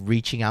they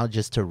reaching out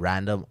just to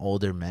random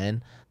older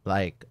men,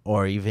 like,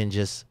 or even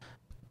just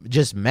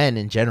men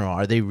in general?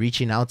 Are they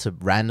reaching out to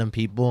random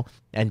people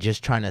and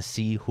just trying to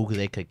see who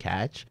they could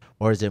catch?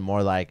 Or is it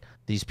more like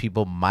these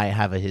people might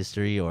have a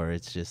history, or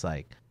it's just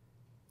like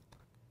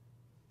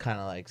kind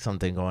of like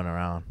something going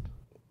around?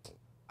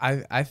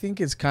 I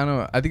think it's kind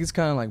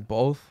of like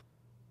both.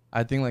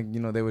 I think like, you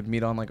know, they would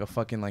meet on like a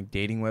fucking like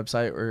dating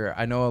website, or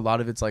I know a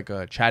lot of it's like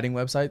chatting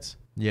websites.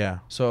 Yeah.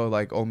 So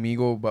like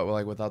Omegle, but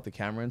like without the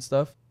camera and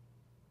stuff.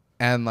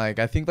 And like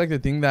I think like the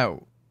thing that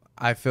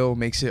I feel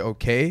makes it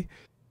okay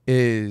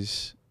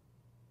is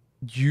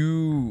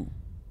you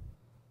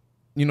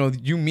know,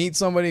 you meet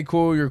somebody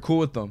cool, you're cool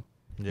with them.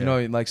 Yeah. You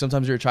know, like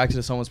sometimes you're attracted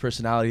to someone's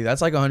personality.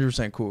 That's like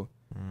 100% cool.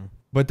 Mm.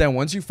 But then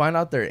once you find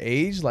out their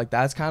age, like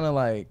that's kind of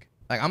like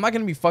I'm not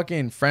gonna be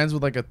fucking friends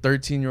with like a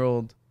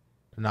 13-year-old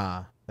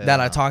Nah. that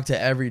I talk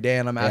to every day,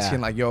 and I'm asking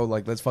Yeah. like, yo,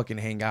 like let's fucking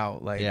hang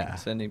out. Like, Yeah.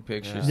 Sending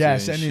pictures. yeah,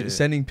 doing shit.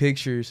 sending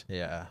pictures.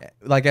 Yeah.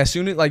 Like as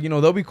soon as like, you know,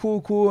 they'll be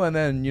cool, and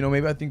then, you know,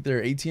 maybe I think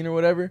they're 18 or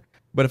whatever.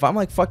 But if I'm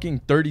like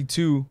fucking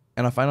 32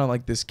 and I find out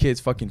like this kid's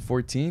fucking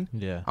 14,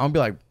 Yeah. I'm gonna be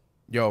like,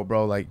 yo,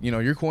 bro, like, you know,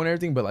 you're cool and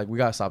everything, but like we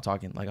gotta stop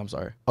talking. Like, I'm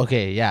sorry.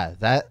 Okay, yeah,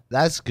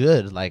 that's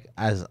good. Like,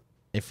 as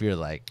if you're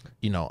like,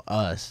 you know,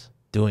 us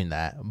doing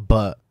that.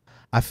 But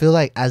I feel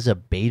like as a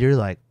baiter,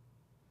 like,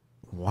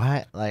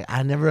 why? Like,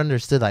 I never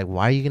understood, like,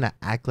 why are you gonna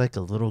act like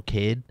a little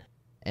kid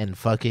and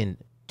fucking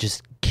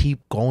just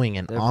keep going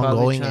and They're probably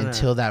ongoing tryna-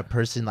 until that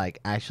person like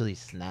actually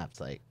snaps?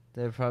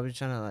 They're probably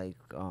trying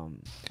to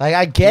Like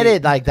I get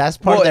it, like that's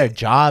part of Well, their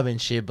job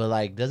and shit. But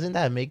like, doesn't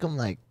that make them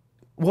like?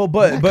 Well, Isn't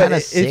that but kinda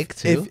if, sick,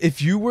 too?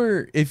 if you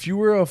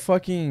were a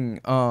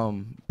fucking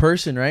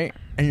person, right,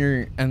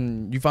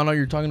 and you found out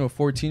you're talking to a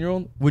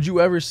 14-year-old, would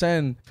you ever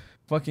send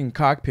fucking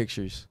cock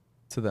pictures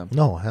to them?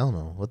 No, hell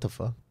no. What the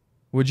fuck?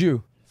 Would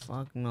you?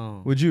 fuck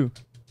no. Would you?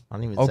 I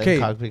don't even Okay.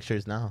 send cock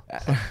pictures now.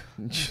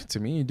 To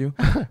me, you do.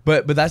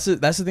 But that's the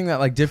thing that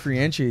like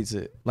differentiates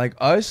it. Like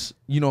us,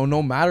 you know,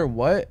 no matter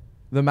what,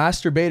 the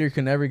masturbator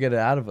can never get it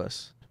out of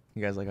us.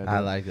 You guys like I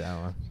like that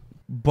one.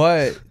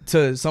 But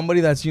to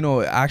somebody that's, you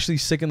know, actually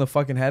sick in the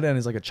fucking head and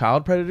is like a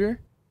child predator,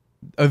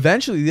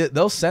 eventually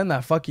they'll send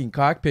that fucking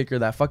cock pic or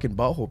that fucking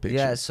butthole picture.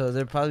 Yeah, so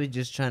they're probably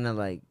just trying to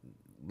like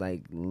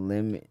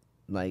limit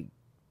like.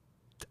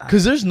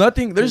 Because there's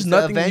nothing you can do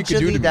Eventually,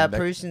 to me. that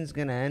person's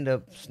gonna end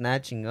up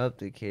snatching up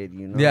the kid.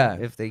 You know. Yeah.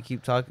 If they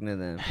keep talking to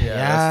them. that's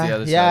the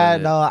other side yeah,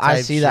 of it. no, I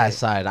Type see that shit.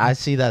 side. I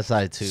see that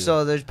side too.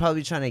 So they're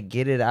probably trying to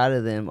get it out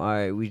of them. All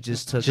right, we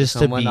just took just to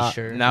someone be off.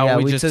 sure. Now yeah,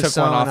 we just took took one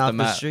someone off the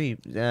map. street.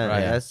 Yeah,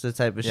 Right. that's the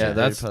type of Yeah, shit.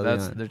 that's they're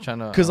probably on. they're trying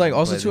to. Because like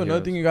also play too, the another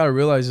heroes. thing you gotta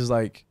realize is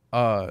like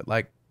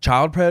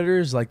child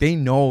predators, like they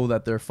know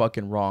that they're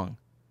fucking wrong.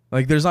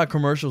 Like there's not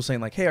commercials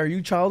saying like, hey, are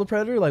you child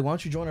predator? Like, why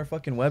don't you join our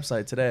fucking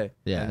website today?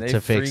 yeah, And they to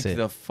fix freak it.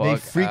 the fuck They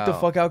freak the out.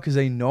 fuck out because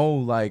they know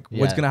like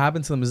what's Yeah. gonna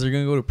happen to them is they're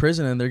gonna go to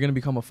prison and they're gonna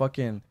become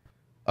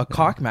a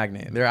cock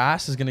magnet. Their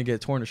ass is gonna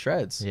get torn to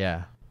shreds.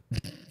 Yeah,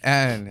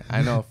 And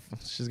I know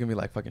she's gonna be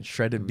like fucking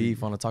shredded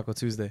beef on a Taco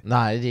Tuesday.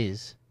 nah, it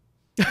is.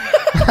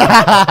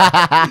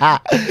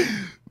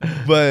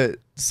 But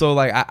so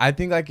like I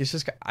think like it's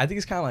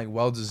kind of like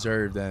well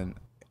deserved, and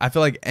I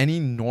feel like any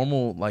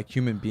normal like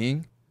human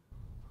being,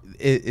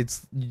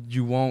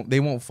 they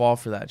won't fall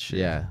for that shit.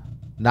 Yeah,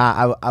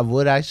 nah, I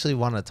would actually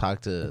want to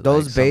talk to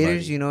Those like, baiters,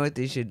 somebody. you know what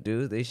they should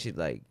do? They should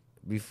like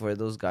before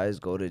those guys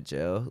go to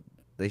jail,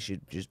 they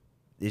should just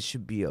it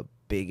should be a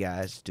big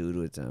ass dude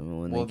with them.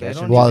 And when Well, they they catch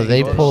don't them, Well, just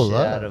they beat the pull shit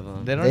up. out of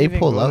them. They don't They even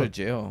pull go up. to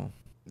jail.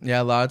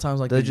 Yeah, a lot of times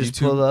like They'll the just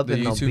YouTube, pull up the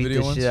and they'll YouTube beat video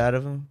the ones. shit out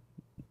of them.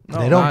 No,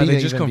 They don't nah, beat they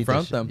it, just even beat the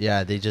confront shit. them.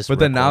 Yeah, they just. But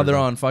then now record they're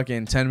them. on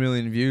fucking 10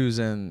 million views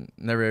and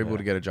never able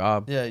to get a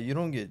job Yeah, you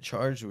don't get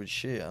charged with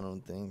shit, I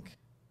don't think.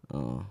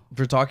 Oh,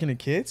 for talking to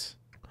kids.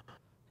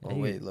 Oh,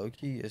 wait,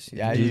 low-key? Yes, you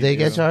Yeah, Do you they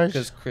get do. charged?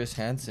 Because Chris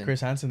Hansen. Chris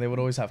Hansen, they would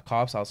always have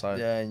cops outside.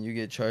 Yeah, and you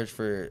get charged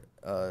for,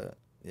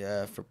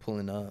 for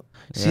pulling up.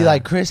 See, yeah.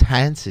 like Chris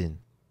Hansen,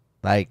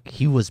 like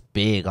he was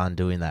big on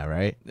doing that,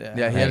 right?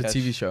 Yeah, he had a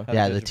TV show. How to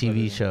Yeah, Catch the a TV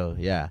Predator. show.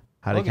 Yeah,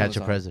 How to Logan Catch was a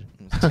on. President.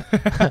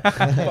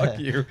 Fuck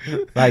you.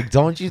 Like,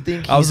 don't you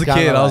think? I was he's a kid.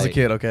 kinda I was a like-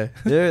 kid. Okay.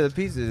 they're the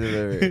pizza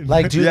delivery.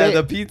 Like, do yeah, they?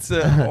 the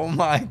pizza. Oh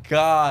my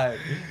god,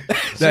 That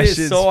that shit's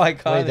shit's- so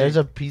iconic. Wait, there's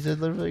a pizza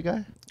delivery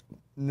guy.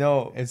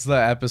 no. It's the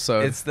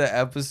episode. It's the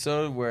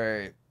episode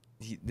where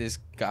this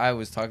guy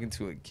was talking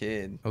to a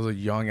kid, It was a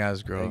young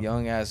ass girl. a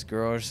young ass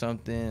girl or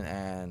something,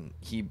 and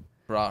he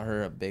brought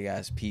her a big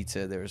ass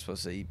pizza. They were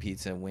supposed to eat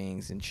pizza and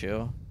wings and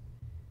chill.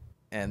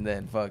 And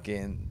then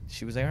fucking,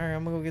 she was like, all right,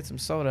 I'm gonna go get some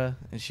soda.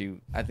 And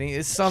I think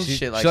it's some she,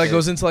 shit like she like this.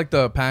 goes into like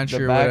the pantry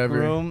the or back whatever.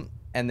 room,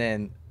 and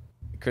then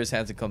Chris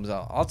Hansen comes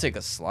out. I'll take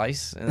a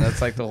slice, and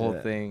that's like the whole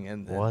Yeah. thing.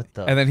 And then, What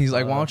the? And then he's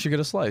like, "Why fuck? don't you get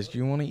a slice? Do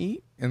you want to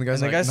eat?" And the And guy's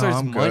the like, guy "No, starts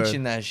I'm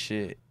munching good." that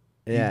shit.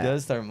 Yeah. He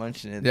does start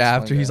munching it. Yeah,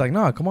 this after one he's guy. like,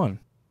 "No, come on,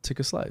 take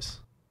a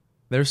slice."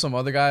 There's some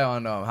other guy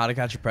on How to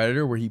Catch a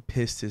Predator where he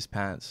pissed his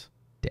pants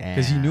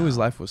because he knew his Damn.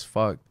 life was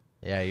fucked.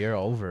 Yeah, you're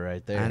over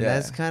right there. And Yeah.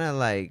 that's kind of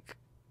like,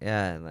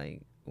 yeah,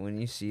 like when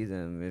you see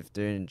them, if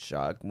they're in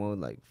shock mode,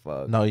 like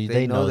fuck. No,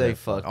 they know they they're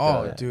fucked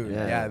Oh, up. dude,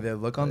 yeah, the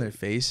look on their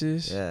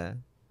faces. Yeah,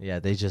 Yeah,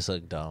 they just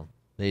look dumb.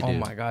 They do. Oh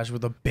my gosh,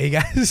 with a big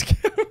ass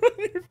camera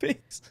on your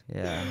face.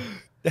 yeah.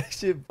 That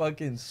shit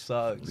fucking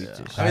sucks. Yeah. I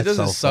mean, it That's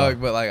doesn't so suck,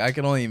 fun. but like I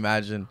can only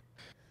imagine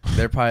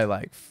they're probably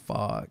like,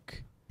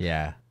 "Fuck."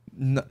 Yeah.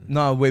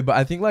 No, wait, but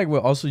I think like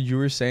what also you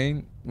were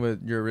saying, what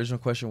your original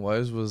question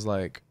was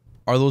like,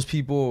 are those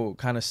people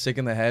kind of sick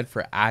in the head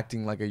for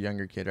acting like a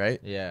younger kid, right?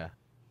 Yeah.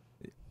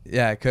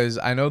 Yeah, because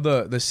I know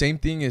the same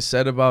thing is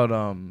said about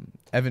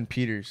Evan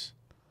Peters,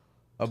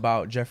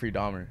 about Jeffrey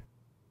Dahmer.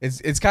 It's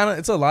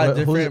a lot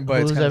different,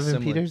 but it's who's kind of Evan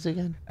similar. Peters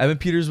again? Evan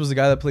Peters was the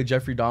guy that played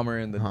Jeffrey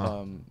Dahmer in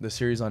Huh. the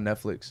series on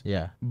Netflix.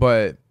 Yeah.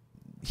 But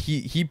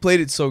he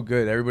played it so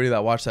good. Everybody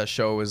that watched that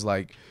show was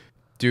like,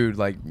 dude,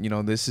 like, you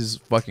know, this is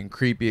fucking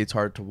creepy. It's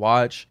hard to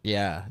watch.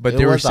 Yeah. But it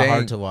they were was hard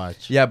saying- to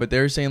watch. Yeah, but they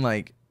were saying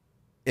like,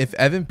 if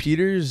Evan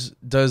Peters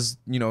does,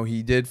 you know,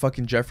 he did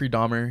fucking Jeffrey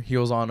Dahmer. He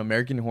was on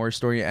American Horror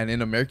Story, and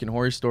in American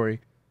Horror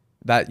Story,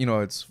 that, you know,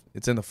 it's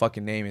in the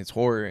fucking name. It's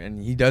horror, and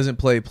he doesn't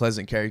play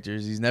pleasant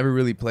characters. He's never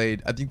really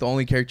played. I think the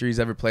only character he's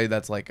ever played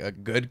that's like a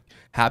good,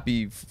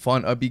 happy,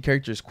 fun, upbeat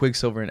character is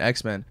Quicksilver in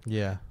X-Men.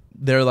 Yeah.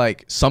 They're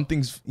like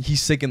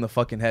he's sick in the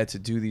fucking head to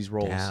do these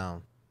roles.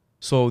 Damn.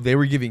 So they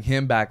were giving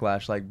him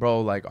backlash, like,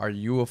 bro, like, are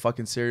you a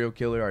fucking serial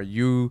killer? Are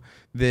you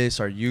this?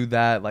 Are you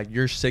that? Like,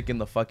 you're sick in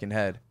the fucking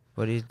head.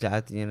 But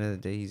at the end of the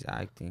day, he's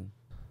acting.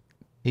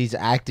 He's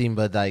acting,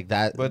 but like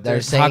that. But they're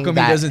there's- saying How come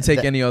that, he doesn't take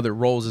that- any other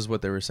roles? Is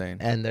what they were saying.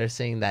 And they're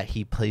saying that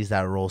he plays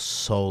that role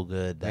so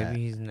good that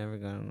Maybe he's never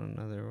gotten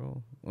another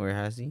role, or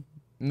has he?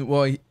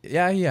 Well,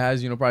 yeah, he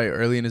has. You know, probably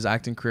early in his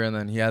acting career, and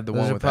then he had the Those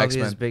one are with probably X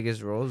his Men.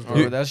 biggest roles.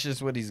 Or that's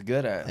just what he's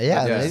good at.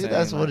 yeah, Yeah, maybe saying,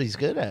 that's what like- he's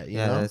good at. You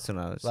Yeah, know, that's what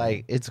I was like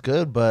saying. it's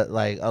good, but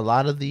like a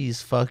lot of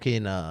these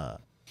fucking a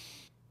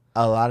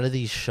lot of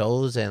these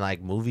shows and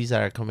like movies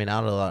that are coming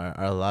out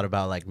are a lot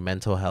about like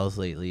mental health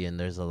lately, and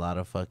there's a lot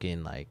of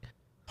fucking like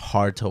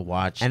hard to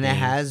watch. And it things.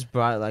 has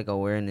brought like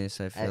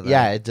awareness. I feel like.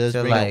 yeah, it does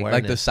So, bring like-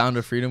 awareness. Like the Sound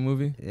of Freedom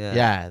movie. Yeah.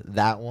 Yeah,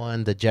 that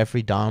one, the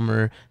Jeffrey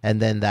Dahmer, and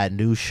then that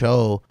new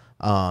show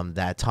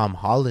that Tom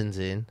Holland's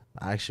in.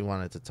 I actually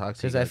wanted to talk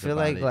to you Because I guys feel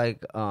about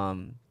like it.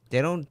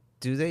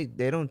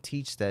 they don't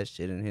teach that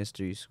shit in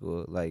history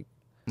school. Like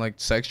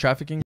Sex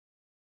trafficking.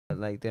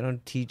 they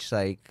don't teach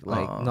like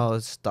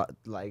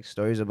like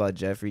stories about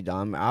Jeffrey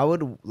Dahmer. I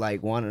would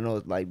like want to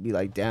know, like, be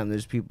like, damn,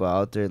 there's people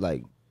out there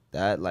like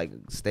that, like,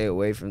 stay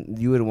away from.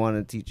 You would want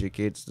to teach your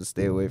kids to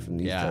stay away from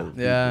these Yeah. type of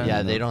people, Yeah. you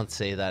Yeah, they know? don't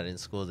say that in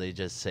school. They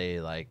just say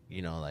like,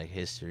 you know, like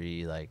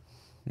history, like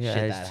Yeah,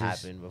 shit it's that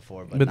just- happened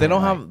before. But they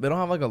not, don't like-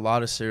 have like a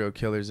lot of serial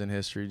killers in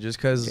history. Just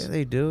because. Yeah,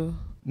 they do.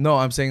 No,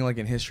 I'm saying like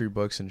in history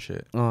books and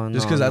shit. Oh,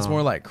 Just no, because that's no.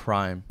 more like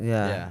crime.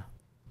 Yeah. Yeah,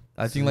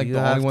 I think So like you the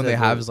have only one to they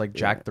have go- is like yeah.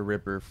 Jack the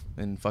Ripper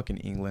in fucking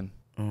England.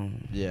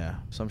 yeah.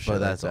 Some shit.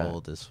 But like that's that.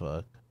 old as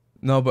fuck.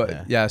 No, but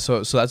Yeah. yeah.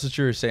 So that's what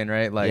you were saying,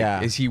 right? Like,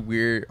 Yeah. is he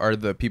weird? Are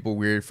the people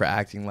weird for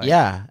acting like?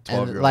 yeah,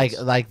 12-year-olds.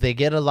 and like they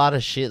get a lot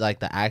of shit. Like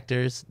the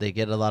actors, they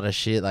get a lot of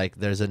shit. Like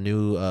there's a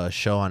new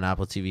show on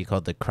Apple TV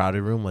called The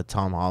Crowded Room with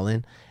Tom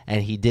Holland,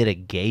 and he did a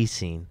gay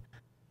scene,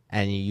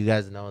 and you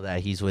guys know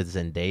that he's with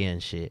Zendaya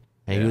and shit,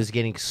 and he Yeah. was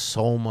getting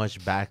so much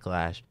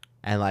backlash.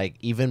 And like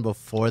even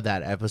before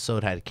that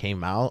episode had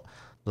came out,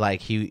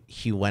 like he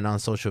went on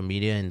social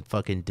media and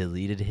fucking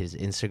deleted his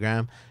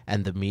Instagram,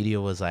 and the media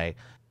was like,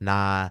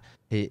 nah,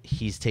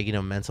 he's taking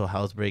a mental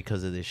health break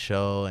because of this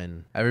show.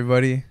 And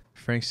Everybody,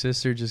 Frank's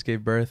sister just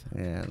gave birth.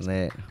 Yeah,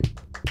 lit.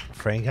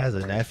 Frank has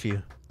a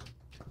nephew.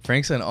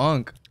 Frank's an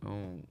unk. Oh,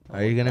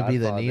 Are you gonna be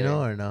the Godfather.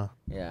 Nino or no?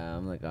 Yeah,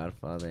 I'm the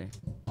Godfather.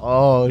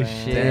 Oh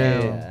Damn. shit!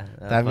 Yeah,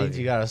 That means fucking-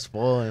 you gotta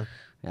spoil him.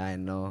 Yeah, I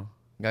know.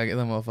 Gotta get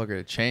that motherfucker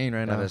a chain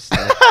right now. Gotta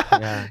step-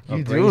 yeah, a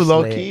You do,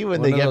 low bracelet. key,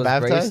 when One they of get those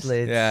baptized?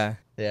 bracelets. Yeah.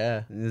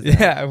 Yeah. Is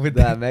Yeah, with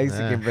that that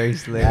Mexican Yeah.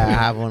 bracelet. Yeah, I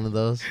have one of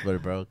those, but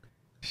it broke.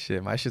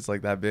 Shit, my shit's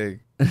like that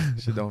big.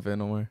 Shit don't fit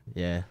no more.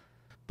 Yeah.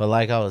 But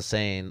like I was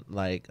saying,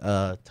 like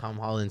Tom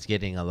Holland's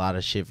getting a lot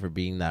of shit for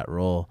being that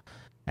role.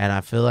 And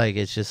I feel like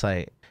it's just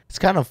like it's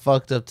kind of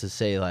fucked up to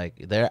say like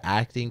they're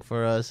acting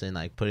for us and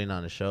like putting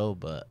on a show,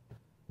 but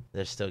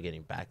they're still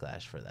getting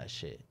backlash for that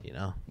shit, you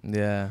know?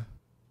 Yeah.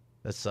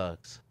 That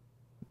sucks.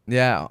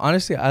 Yeah,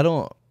 honestly, I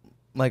don't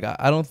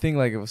think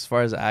like as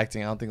far as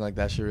acting, I don't think like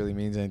that shit really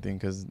means anything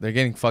because they're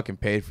getting fucking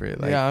paid for it.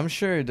 Like, yeah, I'm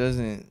sure it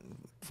doesn't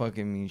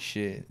fucking mean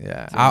shit.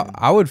 yeah. to I them.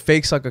 I would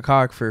fake suck a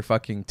cock for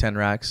fucking 10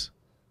 racks.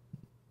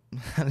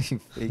 How do you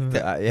fake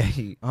that?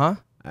 Yeah. Huh?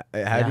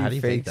 How do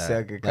you fake that?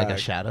 suck a Like a cock?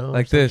 shadow? or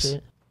Like some this.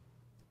 shit?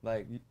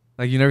 Like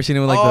you never seen it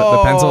with like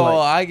the pencil? Oh, Like,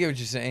 I get what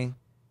you're saying.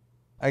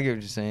 I get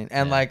what you're saying.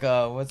 And Yeah. like,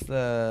 what's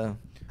the?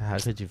 How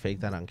could you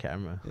fake that on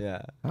camera?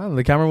 Yeah.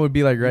 the camera would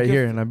be like right could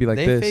here, f- and I'd be like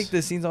they this. fake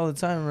the scenes all the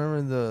time.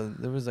 Remember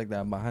there was like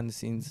that behind the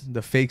scenes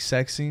The fake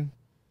sex scene.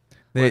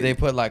 where they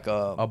put like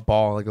a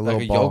ball, like a like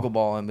little a ball, yoga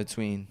ball in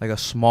between, like a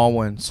small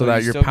one, so that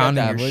you you're still got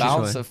pounding that your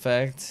bounce shit.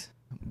 effect,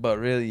 but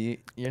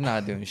really you're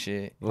not doing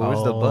shit.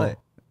 Where's the Oh. butt?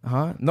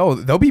 Huh? No,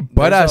 they'll be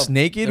butt There's ass a-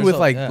 naked there's with a-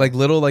 like yeah. like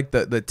little like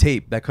the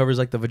tape that covers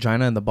like the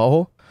vagina and the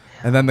butthole,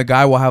 and then the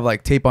guy will have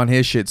like tape on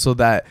his shit so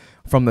that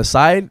from the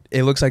side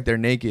it looks like they're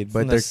naked, but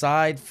From they're the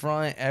side,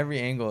 front, every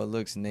angle it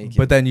looks naked.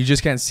 but then you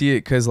just can't see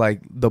it because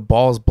like the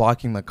ball's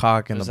blocking the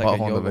cock and There's the like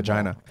a butthole and the yoga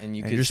vagina, ball, and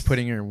you and could you're just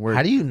putting your work.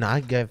 How do you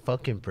not get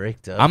fucking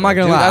bricked up? I'm not Like,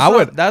 gonna Dude, lie, that's I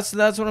what- would. That's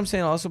what I'm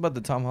saying. Also about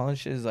the Tom Holland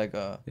shit is like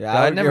Yeah,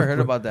 I I would never get heard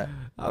br- about that,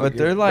 I would but get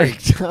they're like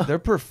bricked up. they're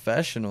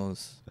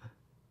professionals.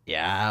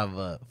 Yeah,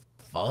 but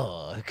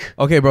fuck.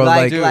 Okay, bro.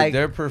 Like, Like, Dude,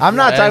 they're professionals. I'm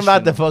not talking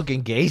about the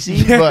fucking gay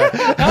scene, but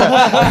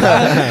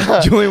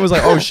Julian was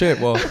like, "Oh shit."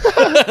 Well,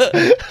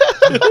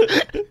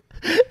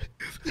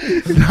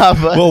 nah,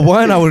 but, well,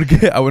 one, I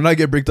would not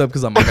get bricked up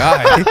because I'm a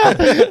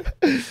guy.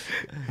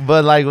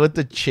 but like with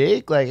the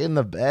chick, like in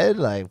the bed,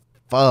 like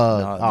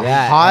fuck, No, a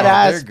yeah, hot no,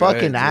 ass they're good,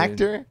 fucking dude.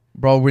 actor.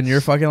 Bro, when you're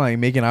fucking like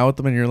making out with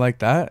them and you're like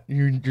that,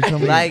 you're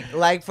telling me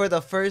like for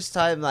the first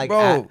time, like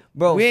bro.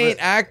 bro, we for- ain't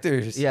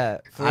actors. Yeah,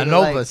 for I the,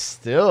 know, like- but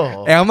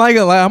still. Hey, I'm not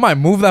gonna lie, I might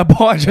move that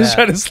ball and just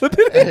Yeah. try to slip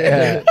it in.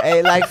 Yeah.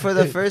 Hey, like for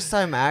the first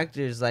time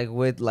actors, like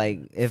with like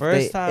if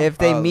First time,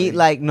 they meet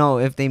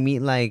probably. if they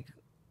meet like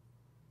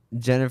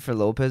Jennifer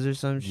Lopez or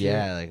some shit.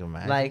 Yeah, like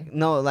imagine. Like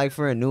no, like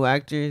for a new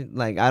actor,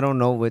 like I don't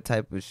know what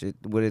type of shit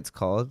what it's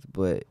called,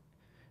 but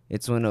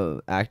It's when a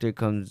actor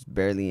comes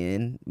barely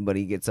in, but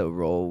he gets a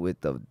role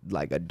with a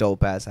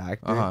dope ass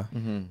actor.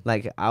 Mm-hmm.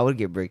 Like I would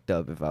get bricked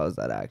up if I was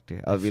that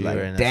actor. I'd If be you were like,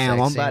 in a damn,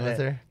 sex I'm scene about with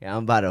to, her? yeah,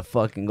 I'm about to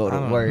fucking go I to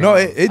don't work. No,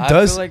 it I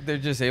does. feel like they're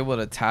just able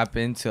to tap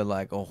into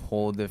like a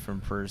whole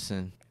different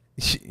person.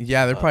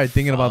 Yeah, they're probably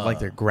thinking about like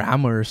fuck. their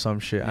grammar or some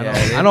shit. I Yeah,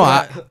 know. they I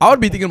know. I would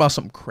be thinking about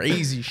some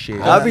crazy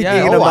shit. I'd be Yeah,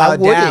 thinking oh, I about,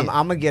 wouldn't. damn,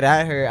 I'm gonna get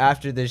at her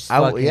after this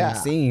fucking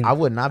scene. I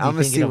would not be I'ma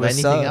thinking see of what's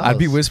anything up. else. I'd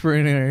be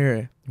whispering in her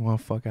ear. You want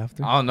to fuck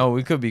after? I don't know.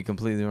 We could be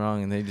completely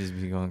wrong, and they just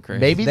be going crazy.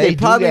 Maybe They they,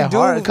 probably do. Get do.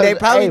 hard, 'cause, They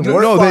probably hey, do.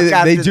 we're- No, fuck they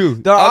after. do.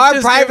 There I'm are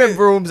just private giving-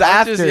 rooms I'm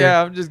after. just,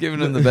 yeah, I'm just giving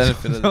them the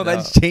benefit of the No, doubt.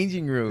 that's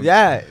changing rooms.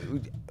 Yeah.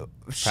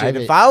 Shit,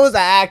 Private. if I was an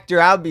actor,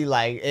 I'd be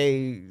like,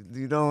 hey,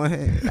 you know what?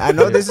 I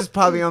know this is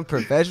probably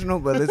unprofessional,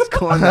 but let's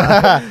go in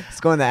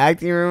the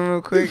acting room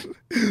real quick.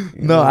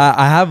 No,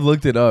 I have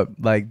looked it up.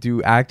 Like,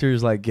 do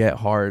actors like get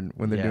hard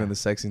when they're Yeah. doing the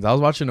sex scenes? I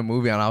was watching a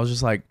movie and I was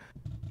just like,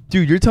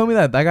 dude, you're telling me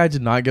that guy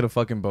did not get a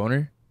fucking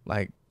boner?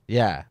 Like,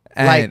 Yeah,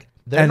 And- like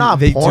they're and not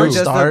they porn do.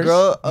 Just the stars.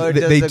 girl, or They-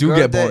 does they the do girl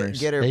get that boners.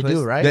 get her They do,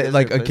 pussy- right? they- does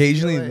like her pussy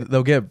occasionally feel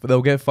like-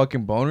 they'll get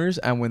fucking boners,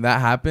 and when that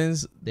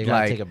happens, They gotta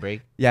like, take a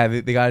break, yeah,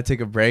 they gotta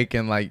take a break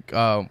and like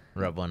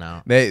rub one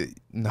out. they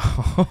no.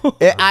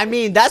 I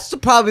mean, that's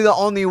probably the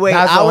only way.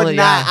 That's I the would only-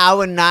 not. yeah. I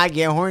would not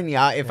get horny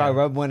out if I Yeah.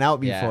 rub one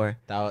out before.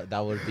 Yeah,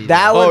 that would be.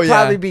 That the- would Oh, yeah.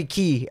 probably be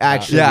key.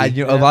 Actually,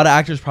 Yeah, a lot of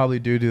actors probably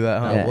do that,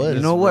 huh? Yeah. Yeah. would.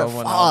 You know Just what? rub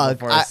one out Fuck.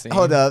 before a scene.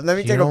 Hold up. Let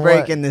me You take a know break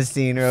what? in this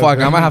scene. Real Fuck,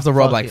 quick. I might have to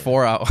rub Fuck like it.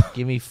 4 out.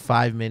 Give me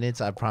 5 minutes.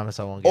 I promise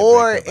I won't get.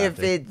 Or breaked up if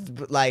after.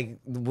 it's like,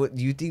 what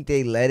you think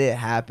they let it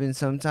happen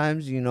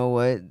sometimes? You know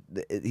what?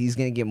 He's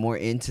gonna get more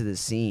into the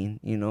scene.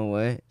 You know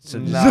what? So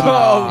just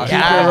Nah, keep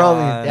yeah. it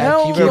rolling. Yeah,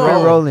 Hell keep Keep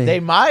no. it rolling. They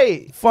might.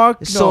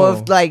 Fuck So no.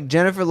 if like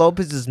Jennifer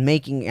Lopez is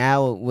making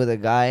out with a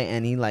guy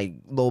and he like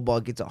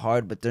lowball gets it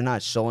hard, but they're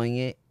not showing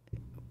it,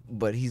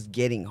 but he's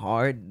getting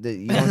hard. Do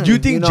you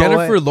think know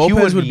Jennifer what? You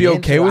Lopez would be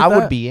okay into it. with I that?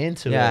 would be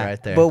into Yeah, it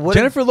right there. But what?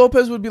 Jennifer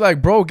Lopez would be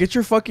like, bro, get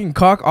your fucking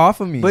cock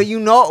off of me. But you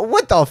know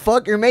what the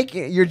fuck?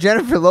 You're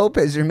Jennifer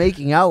Lopez. You're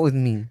making out with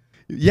me.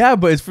 yeah,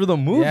 but it's for the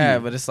movie. Yeah,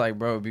 but it's like,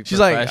 bro, be she's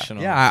like,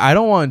 professional. yeah, I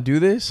don't want to do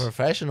this.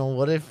 Professional.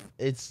 What if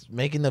it's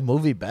making the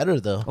movie better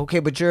though? Okay,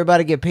 but you're about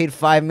to get paid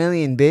 $5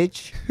 million,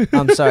 bitch.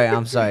 I'm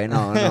sorry.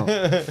 No.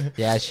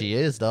 Yeah, she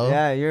is though.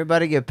 Yeah, you're about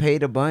to get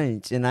paid a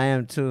bunch, and I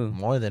am too.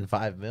 More than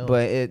 5 mil.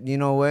 But you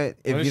know what?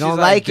 If What you she's don't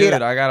like dude,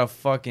 it, I got a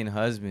fucking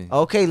husband.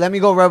 okay, let me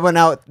go rub one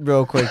out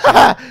real quick.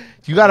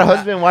 You got a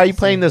husband. Why are you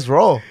playing this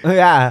role?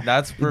 Yeah,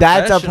 That's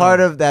that's a part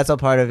professional. of it. That's a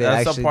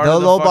Actually, part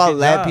of they'll the lowball fucking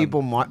let job.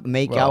 people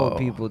make out with Bro.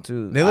 people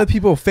too. They let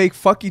people fake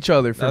fuck each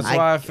other for That's I-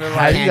 why I feel How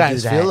like do you can't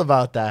guys do feel that.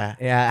 about that?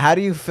 Yeah, how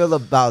do you feel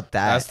about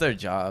that? that's their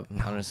job,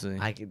 honestly.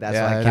 That's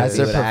Yeah, why I it can't is. be That's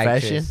with their an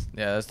profession? actress.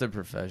 Yeah, that's their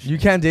profession. you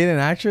can't date an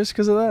actress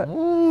because of that.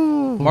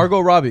 Ooh. Margot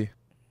Robbie,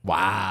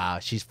 Wow,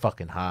 she's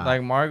fucking hot.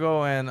 like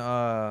Margot and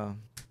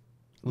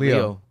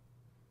Leo.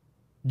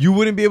 You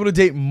wouldn't be able to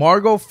date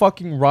Margot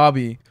fucking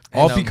Robbie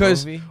all In a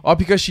because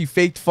movie? she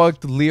faked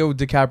fucked Leo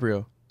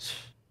DiCaprio.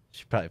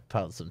 she probably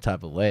felt some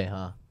type of way,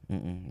 huh?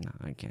 No,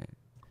 I can't.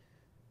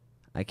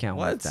 I can't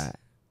What? watch that.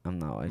 I'm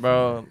not watching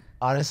Bro,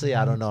 Honestly,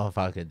 I don't know if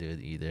I could do it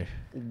either.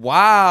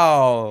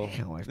 wow.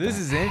 Can't watch This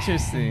that. is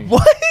interesting.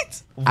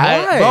 What?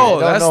 I- Bro, don't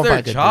that's know if I their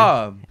could do-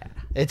 job.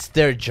 It's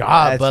their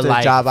job, That's but their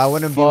like, job. I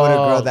wouldn't be with a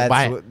girl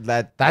fuck,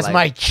 that's like,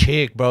 my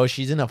chick, bro.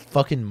 She's in a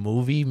fucking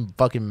movie,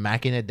 fucking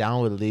macking it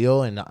down with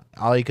Leo, and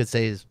all you could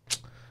say is,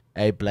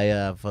 "Hey,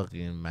 player,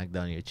 fucking mac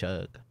down your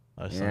chuck"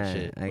 or some Yeah,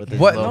 shit. I with get this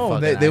What? little No,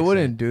 fucking they accent.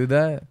 wouldn't do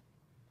that.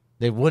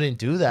 They wouldn't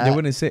do that. They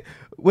wouldn't say.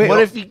 Wait,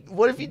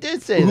 What if he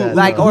did say that?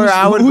 Like, though? or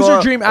I would who's go,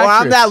 your dream Or I'm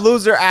actress? that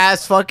loser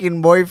ass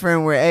fucking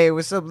boyfriend where, hey,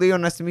 what's up, Leo?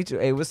 Nice to meet you.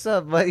 Hey, what's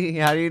up, buddy?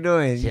 How you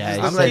doing? Yeah, Just you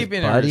I'm look said like,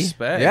 keeping it buddy?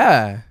 respect.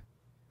 Yeah.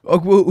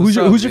 Okay, who's What's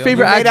your up, who's your Leo?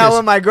 favorite you made out actress?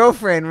 with my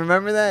girlfriend.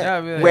 Remember that? Yeah,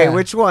 I'd be like, Wait, yeah.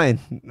 which one?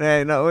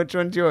 Hey, no, which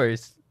one's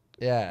yours?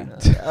 yeah.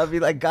 I'll be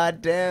like,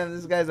 God damn,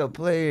 this guy's a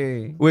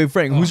player. Wait,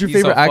 Frank, who's your He's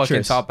favorite a fucking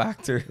actress? top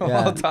actor of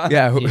Yeah. all time.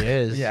 Yeah, He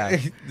is. Yeah,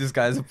 this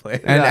guy's a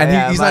player. and, Yeah, and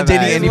yeah, he's my not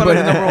dating bad. He's one of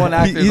anybody. the number one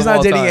actors He's of not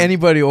all dating time.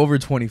 anybody over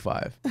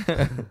 25.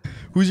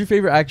 Who's your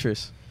favorite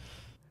actress?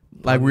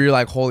 Like where you're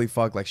like, holy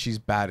fuck, like she's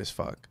bad as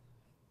fuck.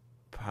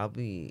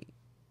 Probably.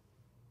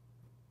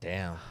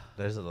 Damn.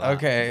 There's a lot.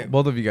 Okay,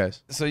 Both of you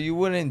guys. so you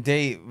wouldn't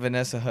date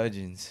Vanessa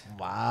Hudgens?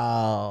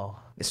 Wow.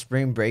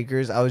 Spring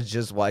Breakers. I was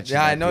just watching.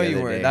 Yeah, I that know the you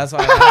other were. day. That's why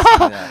I asked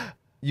you that.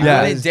 You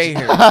Yeah. wouldn't date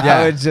her.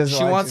 I was just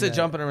She wants watching to that.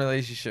 jump in a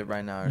relationship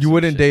right now. or You some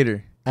wouldn't shit. date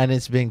her. And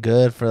it's been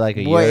good for like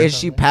a What year. or is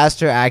she something? past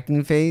her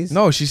acting phase?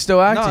 No, she's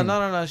still acting.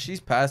 No. She's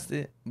past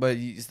it, but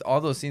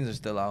all those scenes are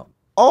still out.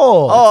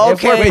 Oh,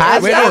 if we're okay. Wait,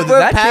 past wait, If no, we're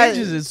that past-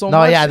 changes it so No,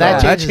 much. yeah,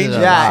 that though. changes it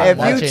a Yeah, lot. if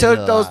That you changes took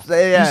a those, lot.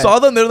 yeah. You saw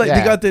them, they're like, they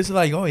Yeah. got this,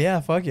 like, oh yeah,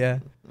 fuck yeah.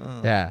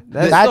 Yeah,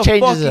 That's that the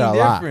changes it a fucking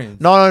lot.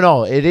 difference.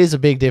 No, it is a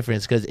big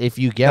difference because if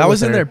you get That with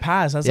was in her- their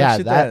past. That's yeah, like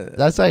shit that.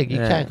 that's like you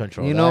Yeah. can't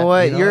control. You know that,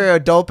 what? you know? You're a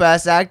dope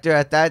ass actor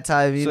at that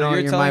time. You So know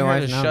you're you're telling my her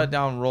wife to now. shut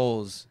down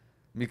roles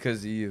because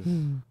of you.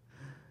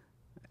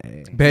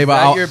 Hey, Babe, Is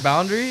that I'll- your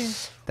boundary?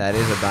 that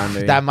is a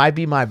boundary. That might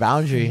be my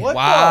boundary. What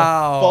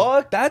Wow.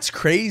 the fuck? That's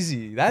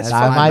crazy. That's That's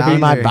That my might be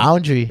my boundary.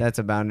 boundary. That's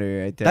a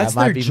boundary right there. That's That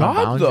might their be job,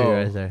 my boundary though.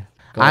 right there.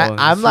 Go.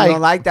 I'm If like you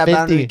don't like that 50.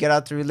 boundary, get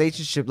out the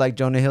relationship, like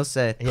Jonah Hill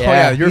said. Oh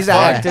yeah, you're He's an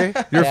fucked.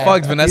 actor. You're Yeah.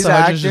 fucked. He's Vanessa an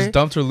Hudgens actor. just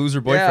dumped her loser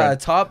Yeah, boyfriend.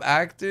 top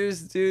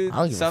actors, dude. I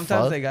don't give a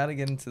Sometimes fuck. they gotta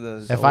get into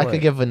those. If I could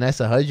get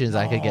Vanessa Hudgens,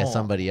 I could get No.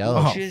 somebody Oh,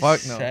 else. Just fuck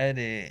no. said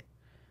it.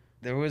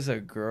 There was a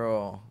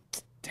girl.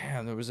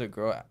 Damn, there was a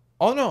girl.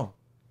 Oh no,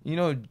 you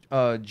know,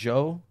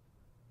 Joe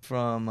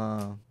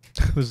from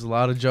There's a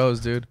lot of Joes,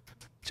 dude.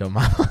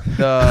 Jamal.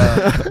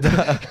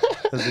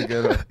 that's a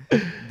good one.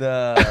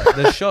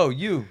 The show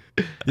You.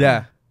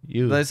 Yeah.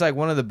 You. It's like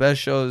one of the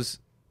best shows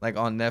like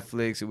on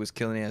Netflix. It was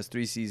killing. It has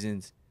 3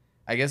 seasons.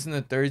 I guess in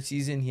the 3rd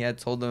season he had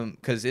told them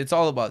because it's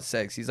all about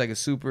sex. He's like a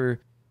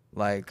super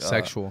like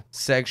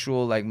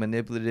sexual like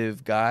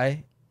manipulative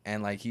guy,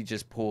 and like he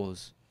just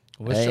pulls.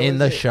 What show in is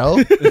the it? show?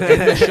 In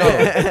the show.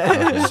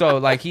 Okay. So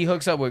like he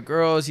hooks up with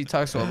girls. He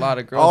talks to a lot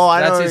of girls. Oh, I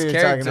know That's what his you're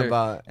character. talking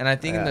about. And I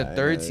think in Yeah, the I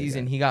 3rd know,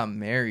 season he got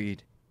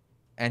married,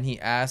 and he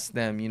asked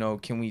them, you know,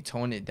 can we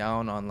tone it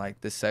down on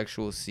like the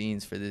sexual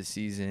scenes for this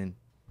season,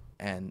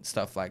 and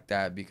stuff like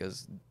that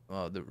because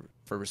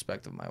for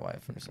respect of my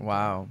wife or something.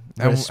 Wow.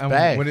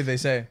 Respect. What did they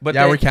say? But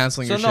yeah, they- we're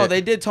canceling So your no, shit.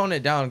 they did tone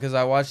it down because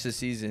I watched the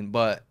season,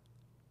 but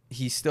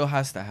he still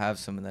has to have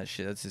some of that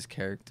shit. That's his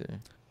character.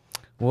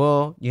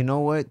 Well, you know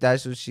what?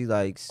 That's what she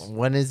likes.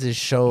 When is this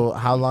show?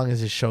 How long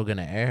is this show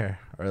gonna air?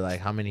 Or like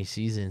how many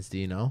seasons? Do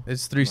you know?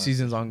 It's 3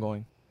 seasons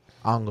ongoing.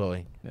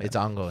 Ongoing. Yeah. It's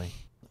ongoing.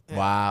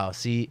 Wow.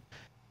 See,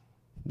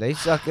 They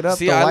suck it up.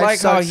 See, the I wife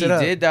like how sucks he it up.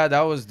 did that.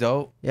 That was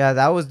dope. Yeah,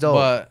 that was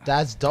dope.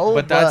 that's dope.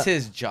 But that's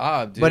his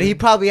job, dude. But he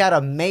probably had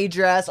a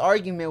major ass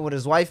argument with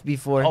his wife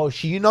before. Oh,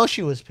 you know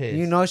she was pissed.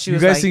 You know she You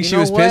was guys like, think you she know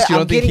was what? pissed? You I'm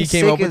don't think he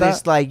getting came up sick with of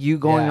this, that? like you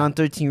going Yeah. on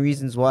 13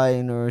 Reasons Why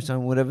or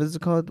something. Whatever it's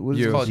called. What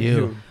is You. it called?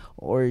 You.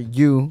 Or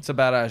you. It's a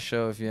badass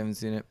show if you haven't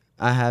seen it.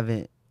 I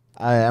haven't.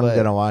 I am But-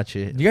 gonna watch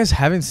it. You guys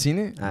haven't seen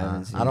it? I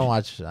haven't seen I don't it.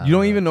 watch. You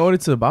don't even know what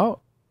it's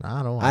about? Nah,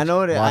 I don't watch. I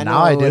know it. it. Well, I know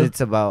now I what do. it's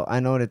about. I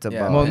know what it's Yeah,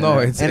 about. Well, no,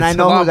 and- it's and it's I a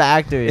know lot, who the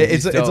actor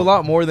is. it's a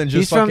lot more than just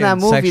He's from that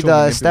fucking movie, sexual The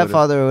manipulative.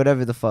 Stepfather or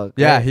whatever the fuck.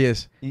 Yeah, right? he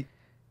is.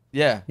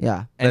 Yeah,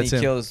 Yeah. and That's he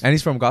him. kills. And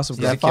he's from Gossip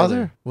He's a Girl. killer.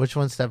 Stepfather? Which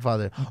one's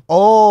stepfather?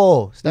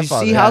 Oh, You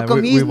stepfather. see Yeah, how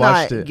come we he's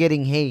watched not it.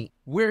 getting hate?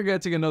 We're gonna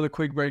take another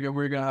quick break, and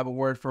we're gonna have a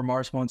word from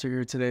our sponsor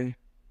here today,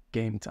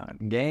 Game Time.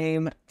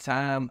 Game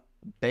Time,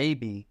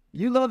 baby.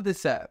 You love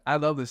this app. I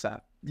love this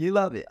app. You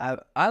love it.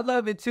 I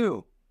love it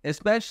too.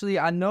 Especially,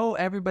 I know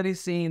everybody's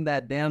seeing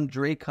that damn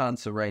Drake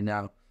concert right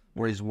now,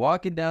 where he's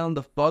walking down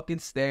the fucking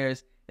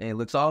stairs and it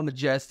looks all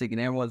majestic, and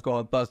everyone's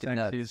going busting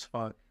nuts. Sexy as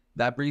fuck.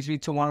 That brings me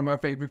to one of my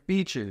favorite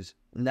features.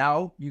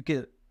 Now you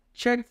can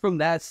check from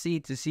that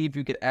seat to see if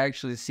you could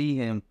actually see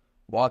him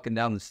walking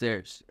down the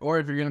stairs. Or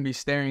if you're going to be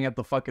staring at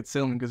the fucking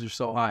ceiling because you're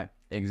so high.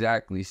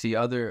 Exactly. See,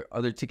 other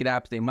ticket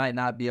apps, they might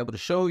not be able to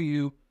show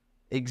you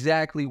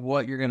exactly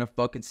what you're gonna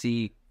fucking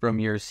see from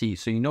your seat,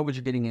 so you know what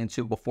you're getting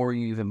into before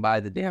you even buy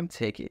the damn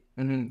ticket.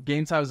 And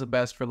Game Time is the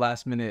best for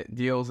last minute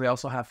deals. They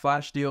also have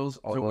flash deals.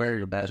 Oh, to those where are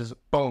the best. Just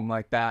boom,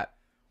 like that.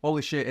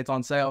 Holy shit, it's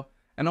on sale.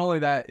 And not only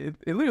that, it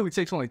literally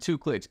takes only 2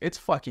 clicks. It's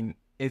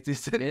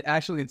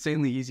actually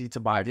insanely easy to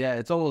buy. Yeah,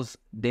 it's almost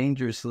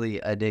dangerously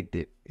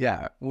addictive.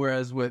 Yeah.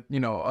 Whereas with,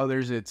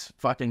 others, it's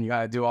fucking, you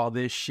gotta do all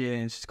this shit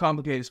and it's just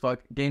complicated as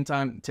fuck. Game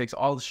Time takes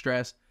all the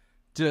stress,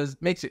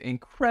 just makes it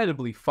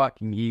incredibly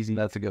fucking easy.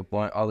 That's a good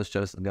point. All the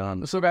stress is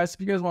gone. So guys,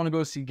 if you guys want to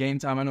go see Game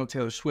Time, I know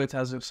Taylor Swift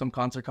has some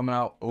concert coming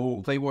out.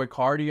 Oh, Playboy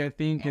Cardi, I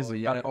think, is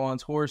gotta go on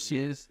tour.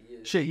 Shit,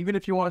 even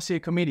if you want to see a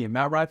comedian,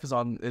 Matt Rife is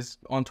on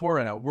tour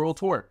right now, world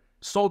tour,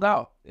 sold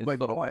out.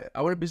 Like,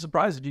 I wouldn't be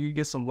surprised if you could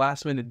get some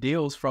last minute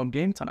deals from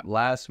Game Time.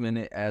 Last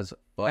minute as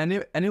fuck. And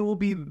it will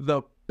be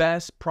the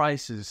best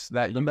prices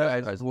that you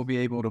guys will be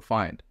able to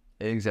find.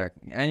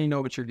 Exactly. And you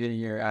know what you're getting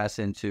your ass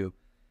into.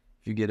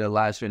 If you get a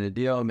last minute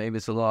deal, maybe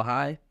it's a little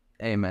high.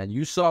 Hey man,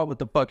 you saw what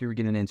the fuck you were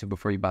getting into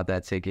before you bought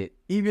that ticket.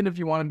 Even if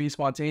you want to be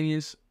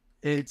spontaneous,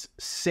 it's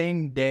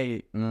same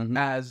day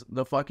as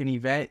the fucking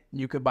event.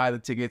 You could buy the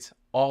tickets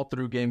all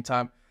through Game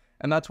Time.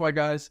 And that's why,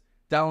 guys,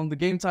 download the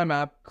Game Time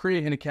app,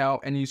 create an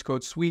account, and use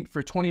code SWEET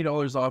for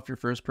 $20 off your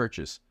first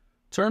purchase.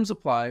 Terms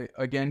apply.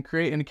 Again,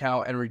 create an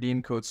account and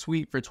redeem code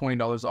SWEET for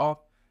 $20 off.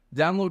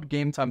 Download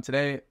Game Time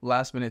today.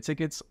 Last minute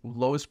tickets,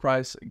 lowest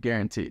price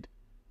guaranteed.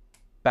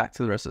 Back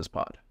to the rest of this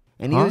pod.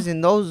 And he was in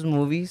those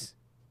movies.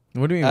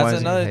 What do you mean? That's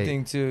another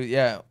thing too.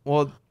 Yeah.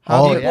 Well,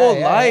 Oh, people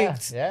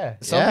liked. Yeah.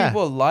 Some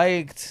people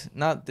liked.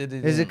 Not that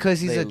Is it because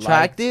he's they liked-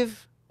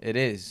 attractive? It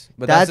is,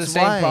 but that's the That's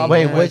same why. problem.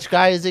 Wait, with- which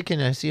guy is it? Can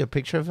I see a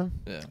picture of him?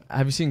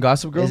 Have you seen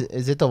Gossip Girl?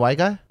 Is it the white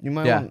guy? You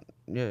might Yeah. want.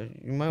 Yeah,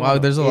 you might. Wow,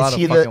 want. there's a lot Is of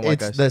he fucking white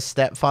it's guys. the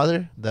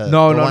stepfather? No, the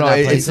one that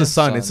it's plays the him?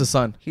 son. son. It's the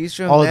son. He's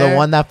from. Oh, there. the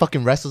one that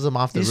fucking wrestles him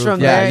off the He's roof. from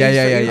Yeah, there.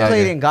 yeah, He yeah.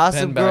 played in Penn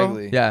Gossip Girl.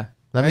 Bagley. Yeah,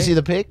 Let me Right? see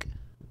the pic.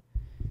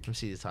 Let me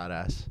see his hot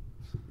ass.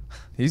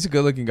 he's a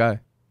good looking guy.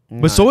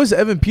 Nah. But so is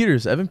Evan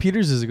Peters. Evan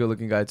Peters is a good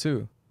looking guy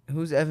too.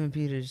 Who's Evan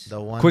Peters? The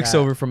one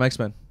Quicksilver from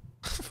X-Men.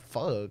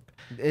 Fuck.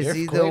 Is You're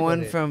he quick the with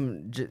one it.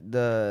 from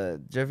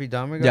the Jeffrey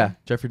Dahmer guy? Yeah,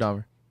 Jeffrey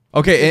Dahmer.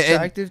 Okay, and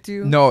Attractive to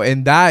you? no,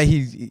 in that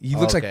he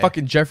looks like Okay.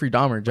 fucking Jeffrey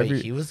Dahmer. Jeffrey.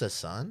 Wait, he was the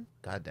son?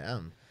 God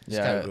damn. This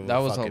guy Yeah, grew that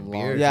a was a fucking long.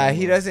 beard. Yeah,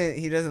 he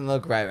doesn't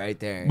look right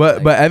there.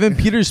 but Like, Evan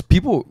Peters,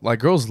 people like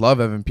girls love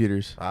Evan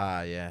Peters.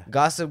 Ah, yeah.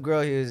 Gossip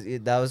Girl,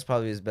 that was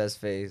probably his best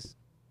phase.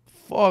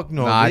 Fuck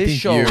no, Nah, I this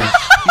think show you. is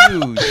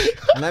huge.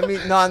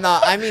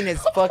 I mean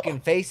his fucking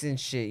face and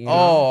shit. You know?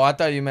 Oh, I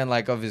thought you meant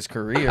like of his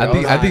career. I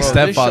think- was I think bro, this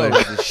Stepfather- show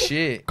was the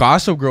shit.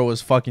 Gossip Girl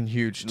was fucking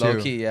huge too.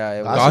 Low key, yeah.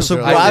 It was. Gossip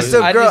Girl.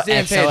 Gossip I Girl. just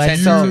didn't pay XOXO.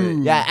 attention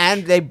to it. Yeah,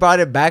 and they brought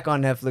it back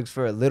on Netflix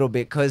for a little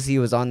bit because he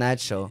was on that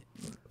show.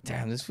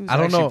 Damn, this food's I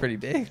don't actually know. pretty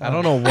big. I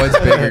don't know what's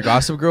bigger,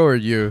 Gossip Girl or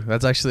you.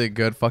 That's actually a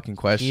good fucking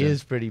question. He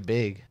is pretty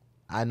big.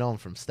 I know him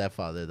from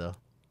Stepfather, though.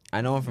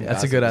 I know him from.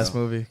 That's a Gossip good ass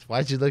Girl. movie.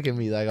 Why'd you look at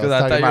me like I was Because I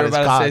talking thought you were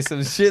about about his to say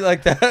cock? some shit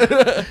like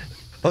that.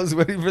 I was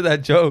waiting for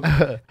that joke.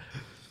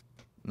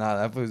 Nah,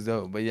 that was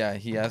dope. But yeah,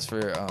 he asked for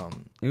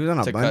He was on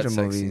a to bunch cut of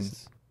sex movies.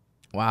 scenes.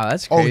 Wow,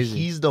 that's Oh, crazy.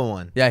 he's the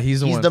one. yeah,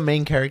 he's the He's one. the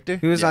main character.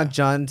 He was Yeah. on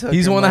John Tucker.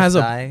 He's the one that has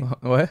Must a Die.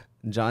 what?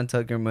 John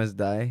Tucker Must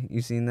Die.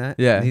 You seen that?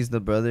 Yeah. He's the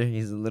brother.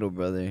 He's the little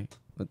brother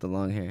with the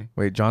long hair.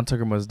 Wait, John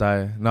Tucker Must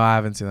Die. No, I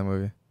haven't seen that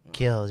movie.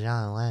 Kill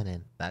John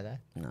Lennon. That guy.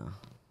 No.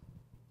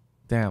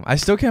 Damn, I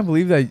still can't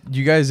believe that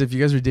you guys, if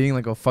you guys were dating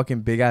like a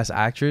fucking big ass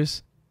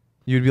actress,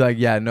 you'd be like,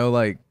 yeah, no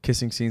like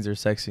kissing scenes or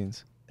sex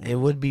scenes. It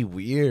would be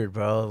weird,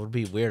 bro. It would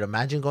be weird.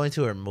 Imagine going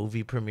to her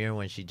movie premiere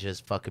when she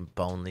just fucking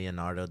boned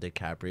Leonardo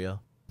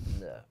DiCaprio.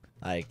 Yeah.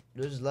 Like,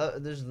 There's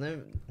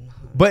limit.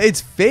 But it's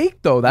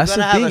fake though. That's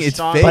the gotta have thing. a It's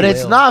strong fake. but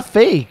it's will. not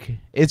fake.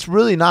 It's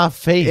really not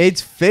fake.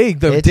 It's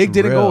fake. The It's dick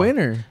didn't go real. in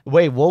her.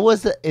 Wait, what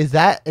was the? Is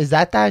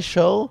that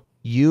show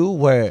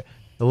where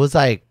it was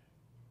like,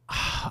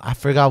 I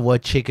forgot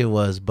what chick it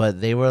was,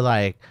 but they were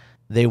like,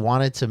 they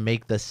wanted to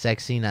make the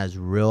sex scene as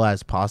real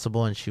as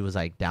possible, and she was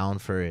like down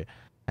for it,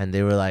 and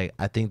they were like,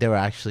 I think they were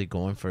actually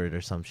going for it or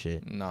some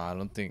shit. No, I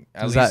don't think.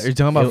 Is that, you're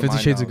talking about to 50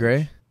 my Shades of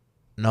knowledge. Grey?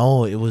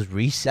 No, it was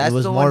recent. That's it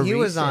was the more one he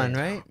was recent. on,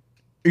 right?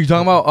 Are you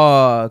talking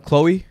about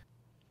Chloe?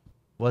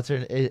 What's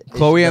her?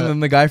 Chloe and then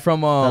the guy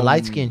from the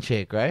light skinned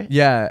chick, right?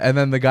 Yeah, and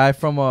then the guy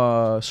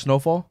from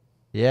Snowfall.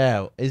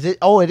 Yeah. Is it?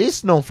 Oh, it is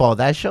Snowfall.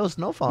 That show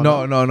Snowfall.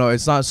 No,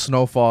 it's not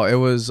Snowfall. It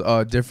was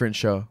a different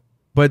show.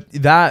 But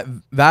that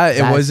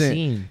it wasn't.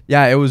 Scene.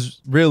 Yeah, it was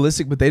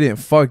realistic, but they didn't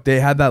fuck. They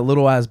had that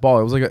little ass ball.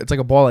 It was like it's like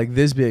a ball like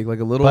this big, like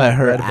a little. But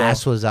her red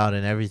ass ball. was out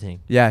and everything.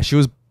 Yeah, she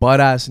was butt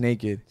ass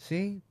naked.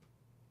 See?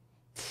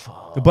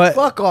 But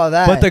Fuck all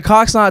that. but the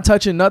cock's not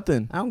touching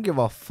nothing. I don't give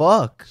a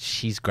fuck.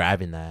 She's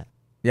grabbing that.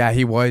 Yeah,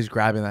 he was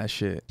grabbing that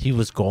shit. He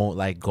was going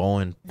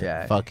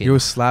Yeah, fucking he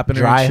was slapping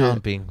her. dry and shit.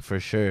 humping for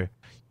sure.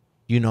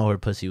 You know her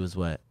pussy was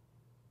wet.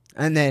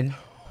 And then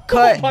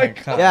cut. my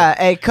God. Yeah,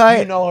 hey, cut.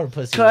 You know her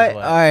pussy cut.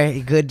 was All wet.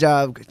 right, good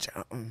job. Good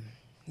job.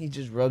 He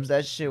just rubs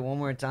that shit one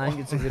more time,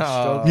 gets a good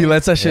stroke. He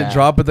lets that shit Yeah.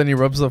 drop, but then he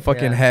rubs the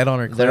fucking Yeah. head on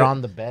her. They're clit.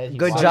 on the bed. He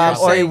Good walks job.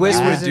 out. Or he You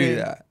whispers would in do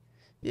it. that.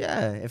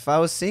 Yeah, if I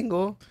was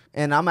single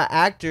and I'm an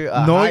actor,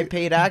 a No,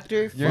 high-paid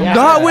actor, You're fuck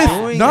Not yeah. with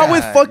doing not with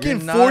that. fucking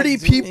You're not 40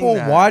 doing people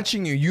that.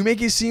 watching you. You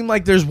make it seem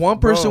like there's one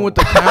person Bro. with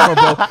the camera,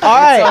 bro. All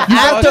right, You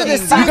after got the the-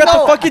 scene, You got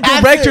no, the fucking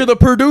after- director, the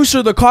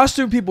producer, the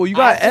costume people. You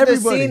got after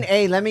everybody. The scene,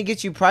 hey, let me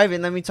get you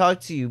private. Let me talk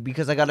to you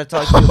because I gotta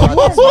talk to you about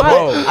this.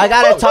 Bro. I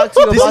gotta talk to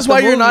you. This about is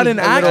why the you're not movie an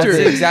a little actor. That's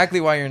bit. exactly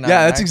why you're not.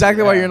 Yeah, an that's actor,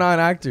 exactly why yeah. you're not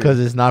an actor. Because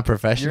it's not You're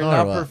professional.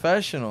 not or what?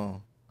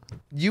 professional.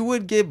 You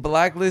would get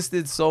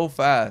blacklisted so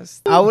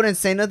fast. I wouldn't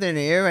say nothing in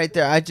the air right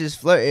there. I just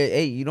flirt.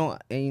 Hey, you don't.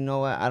 And you know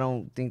what? I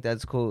don't think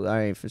that's cool. All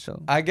right, for sure.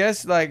 I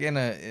guess like in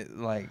a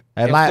like.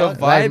 And if like,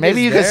 the like, vibe maybe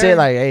is you could say there-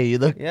 like, "Hey, you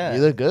look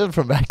good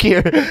from back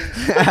here."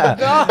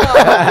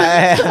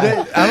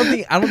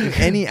 I don't think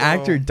any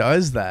actor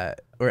does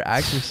that or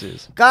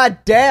actresses. God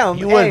damn.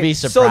 You wouldn't be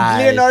surprised.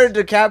 So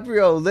Leonardo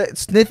DiCaprio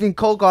sniffing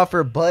coke off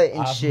her butt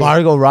and shit.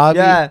 Margot Robbie.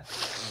 Yeah.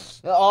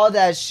 All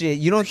that shit.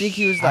 You don't think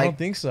he was I like, don't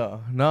think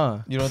so.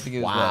 No. You don't think it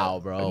was Wow,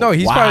 bro. No,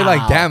 he's probably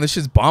like, Wow. damn, this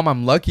shit's bomb.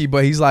 I'm lucky,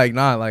 but he's like,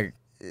 nah, like,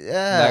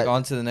 yeah. like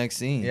on to the next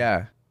scene.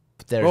 yeah.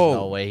 There's Bro,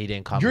 no way he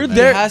didn't come. you're He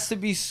there- has to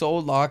be so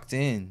locked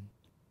in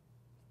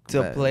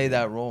to But- play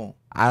that role.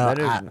 That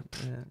is-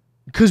 yeah.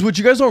 Because what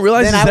you guys don't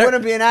realize Then is I they're,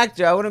 wouldn't be an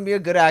actor. I wouldn't be a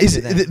good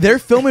actor. then. they're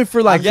filming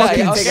for like Yeah,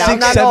 fucking yeah, okay, 6, I'm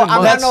not 7 no,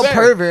 I'm months. not no That's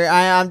fair. pervert.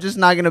 I'm just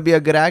not gonna be a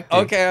good actor.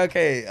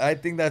 Okay. I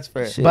think that's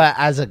fair. Shit. But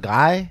as a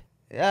guy,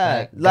 Yeah.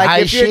 Like, Like guy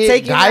if you're shit,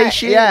 taking guy that,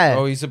 shit? yeah.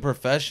 Oh, he's a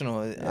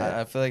professional.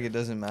 I feel like it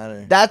doesn't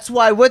matter. That's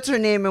why what's her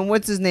name and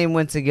what's his name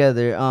went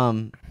together.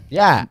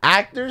 yeah,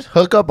 actors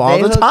hook up all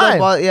They the hook up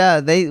time. all- yeah,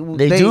 they do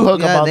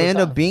hook up yeah, all they the end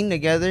time. up being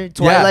together.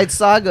 Twilight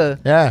Saga.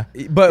 yeah,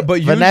 But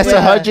usually, Vanessa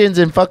Yeah. Hudgens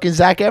and fucking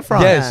Zac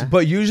Efron. yes, Yeah.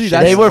 but usually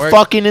that's They were work.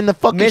 fucking in the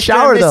fucking Mr.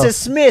 shower and though. Mrs.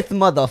 Smith,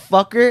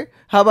 motherfucker.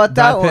 How about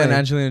that Brad Pitt and one?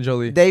 Angelina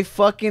Jolie. They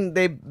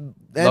ended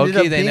Low up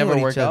key, they being never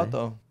with worked each out other.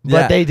 though. But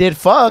Yeah. they did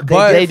fuck.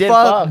 But- They did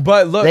fuck. fuck.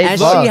 But look, They And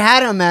look, she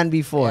had a man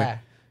before. Yeah.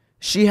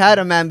 She had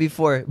a man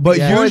before. but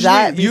Before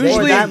that-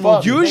 before that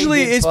movie, usually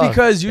they did it's fuck.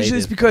 because They usually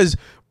it's did because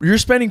you're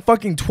spending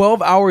fucking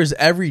 12 hours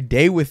every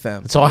day with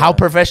them. So how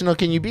professional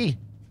can you be?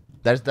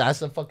 That's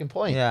the fucking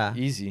point. yeah.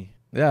 Easy.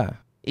 Yeah.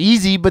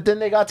 Easy, but then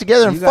they got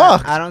together and You guys-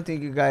 fucked. I don't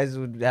think you guys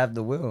would have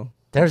the will.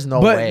 There's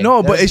no But way.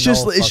 no, but There's it's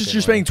just no it's just fucking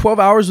you're spending way. 12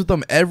 hours with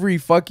them every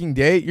fucking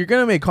day. You're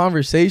gonna make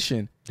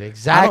conversation.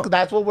 Exactly.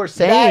 That's what we're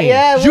saying.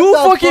 Yeah, You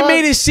what the fucking fuck?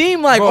 made it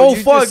seem like, Bro, oh you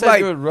just fuck, said like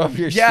you would rub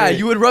your yeah, shit.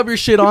 you would rub your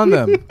shit on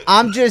them.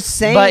 I'm just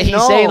saying. But he's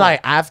no. saying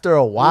like after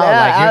a while,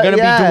 like you're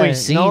gonna be doing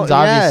scenes, no,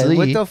 obviously.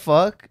 What the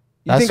fuck?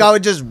 You That's think I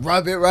would just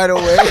rub it right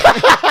away?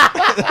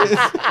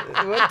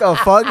 What the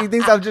fuck? He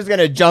thinks I'm just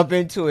gonna jump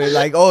into it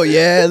like, oh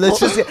yeah, let's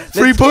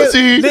Free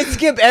pussy. Let's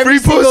skip every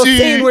Free single pussy.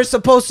 scene we're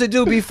supposed to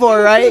do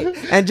before, right?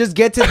 And just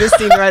get to this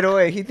scene right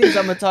away. He thinks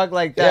I'm gonna talk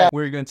like that.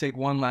 We're going to take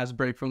one last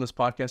break from this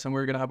podcast, and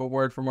we're going to have a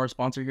word from our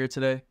sponsor here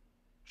today.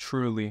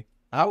 Truly.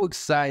 How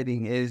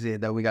exciting is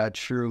it that we got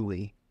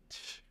Truly?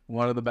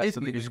 One of the best If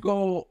of you the just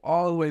go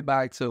all the way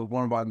back to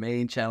one of our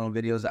main channel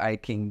videos, I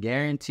can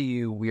guarantee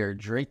you we are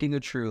drinking a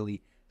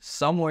Truly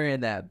somewhere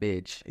in that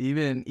bitch.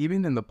 even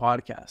in the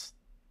podcast.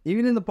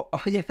 Even in the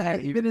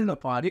even in the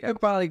pod, you could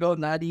probably go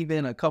not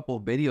even a couple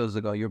videos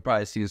ago. You'll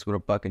probably see us with a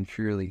fucking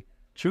Truly.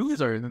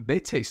 Trulies they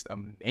taste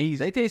amazing.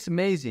 They taste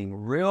amazing.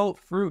 Real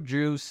fruit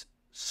juice,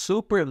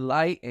 super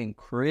light and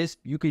crisp.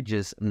 You could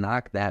just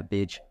knock that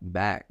bitch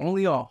back.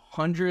 Only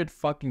 100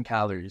 fucking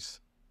calories.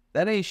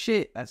 That ain't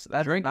shit. That's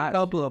Drink a not,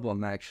 couple of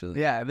them actually.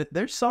 yeah.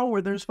 There's some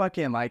where there's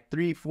fucking like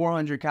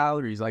 300-400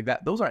 calories like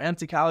that. Those are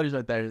empty calories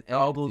right there.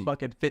 All those Empty.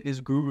 fucking fitness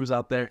gurus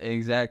out there.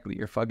 Exactly.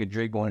 You're fucking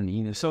drink one and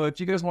eat it. So if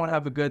you guys want to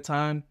have a good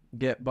time,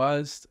 get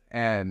buzzed,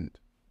 and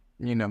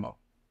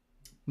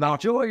now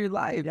Enjoy your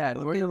life. yeah,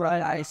 Enjoy your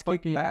life. Ice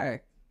fucking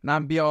back.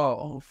 not be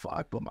all, oh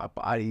fuck, but my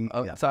body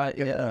outside,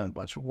 yeah. a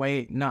bunch of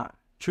weight. Nah,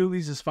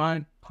 Truly's is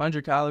fine.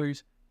 100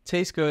 calories,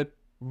 tastes good,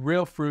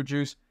 real fruit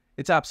juice.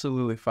 It's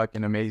absolutely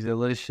fucking amazing.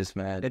 Delicious,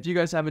 man. If you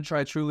guys haven't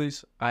tried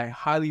Truly's, I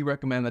highly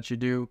recommend that you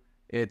do.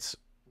 It's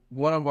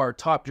one of our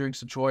top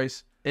drinks of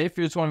choice. If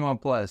you're 21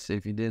 plus,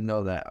 if you didn't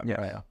know that, Yeah.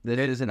 right, that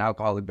it is an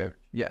alcoholic beverage.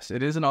 Yes,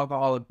 it is an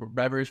alcoholic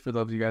beverage for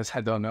those of you guys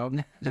that don't know.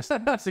 Just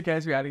in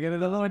case we had to get it.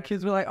 The little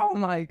kids were like, oh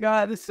my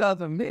God, this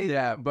sounds amazing.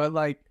 Yeah, but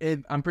like,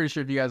 I'm pretty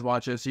sure if you guys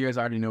watch this, you guys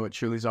already know what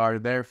Truly's are.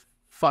 They're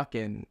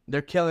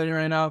killing it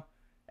right now.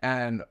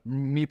 And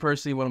me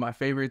personally, one of my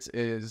favorites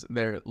is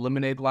their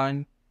lemonade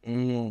line.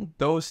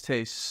 Those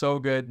taste so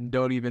good.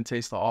 Don't even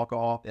taste the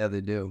alcohol. Yeah, they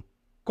do.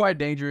 Quite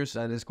dangerous,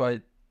 That is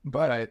quite,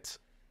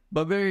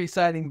 but very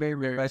exciting. Very,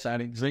 very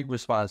exciting. drink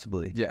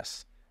responsibly.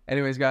 Yes.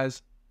 Anyways,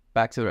 guys,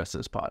 back to the rest of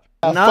this pod.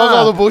 Nah. Fuck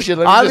all the bullshit.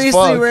 Let me Obviously, just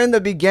fuck. we're in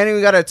the beginning.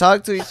 We gotta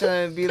talk to each other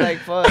and be like,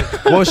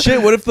 "Fuck." Well,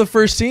 shit. What if the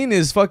first scene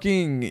is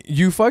fucking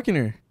you fucking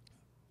her?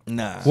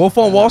 Nah. Wolf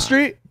on Wall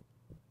Street.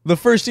 The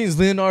first scene is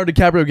Leonardo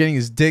DiCaprio getting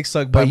his dick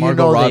sucked by But you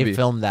Margot know Robbie. they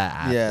filmed that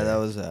after. Yeah, that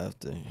was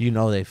after. You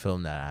know they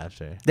filmed that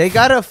after. They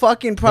gotta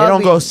fucking probably.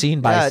 don't go scene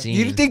by scene.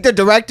 You think the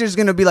director's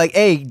gonna be like,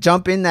 "Hey,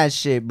 jump in that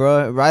shit,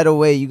 bro, right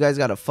away. You guys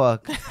gotta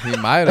fuck." He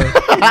might have.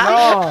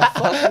 No,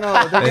 fuck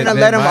no. They're They- gonna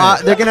they let him.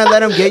 might. They're gonna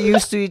let him get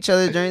used to each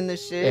other during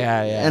this shit.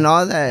 Yeah, yeah. and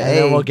all that. And Hey,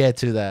 then we'll get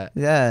to that.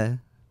 yeah.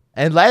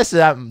 Unless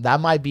that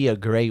might be a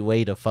great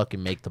way to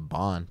fucking make the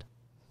bond.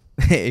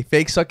 Hey,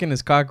 fake sucking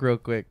his cock real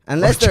quick.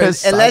 Unless Or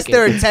just they suck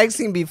were it.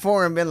 texting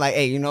before and been like,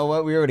 "Hey, you know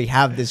what? We already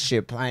have this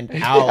shit planned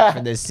out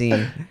for this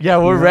scene." Yeah,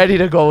 we're ready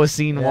to go with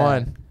scene Yeah.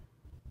 one.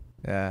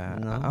 Yeah,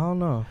 No? I don't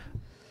know.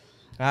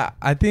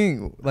 I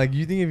think like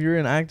you think if you're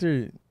an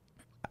actor,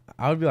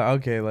 I would be like,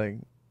 okay, like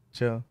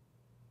chill.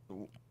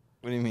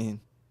 What do you mean?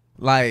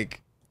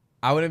 Like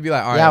I wouldn't be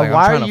like, all right. Yeah, like, I'm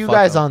why trying are to you fuck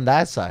guys them. on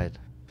that side?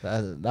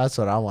 That's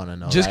what I want to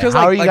know. Just Like, 'cause, how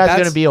like- are you like, guys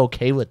that's- gonna be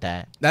okay with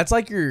that? That's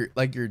like your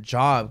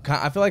job.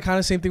 I feel like kind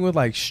of same thing with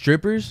like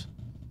strippers.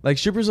 Like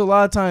strippers, a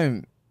lot of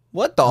time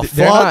What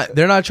the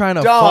they're not trying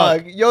to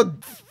dog? fuck. Your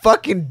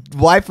fucking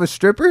wife a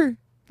stripper?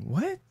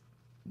 What?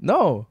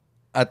 No.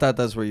 I thought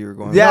that's where you were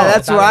going. Yeah, No,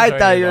 that's that where was I where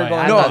thought you're you were going.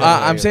 going. I No, thought that's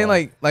where I'm you're saying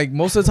going. like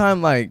most of the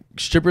time like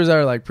strippers that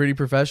are like pretty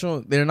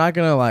professional, they're not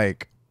gonna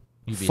like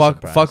You'd be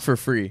fuck surprised. for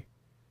free.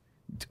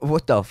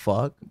 What the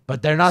fuck?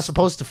 But they're not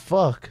supposed to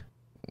fuck.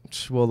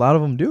 Well, a lot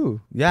of them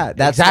do. Yeah,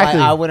 that's Exactly.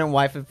 why I wouldn't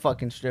wife a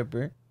fucking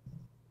stripper.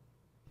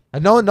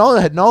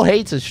 No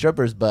hate to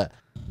strippers, but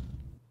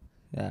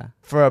Yeah.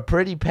 for a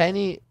pretty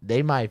penny,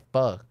 they might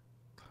fuck.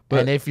 But-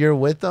 and if you're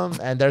with them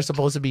and they're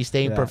supposed to be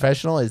staying Yeah.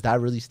 professional, is that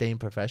really staying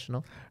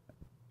professional?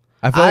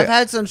 I feel I've like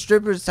had some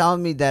strippers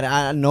telling me that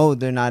I know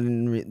they're not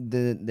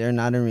they're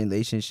not in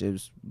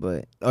relationships,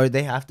 but or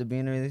they have to be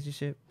in a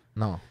relationship.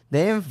 No.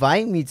 They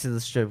invite me to the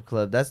strip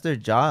club. That's their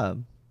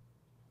job.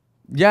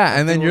 yeah,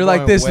 and then think you're we're like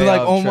going this, way you're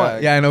like, off oh my,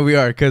 track. yeah, I know we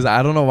are, because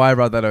I don't know why I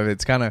brought that up.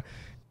 It's kind of,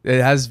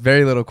 it has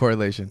very little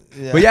correlation.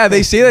 Yeah. But yeah,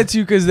 they say that to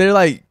you because they're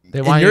like, They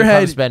in want your you to come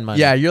head, spend money.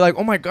 yeah, you're like,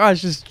 oh my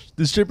gosh,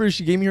 the stripper,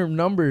 she gave me her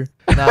number.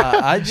 Nah,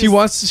 I just,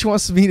 She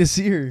wants me to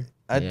see her.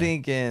 I Yeah.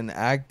 think in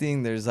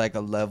acting, there's like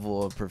a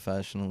level of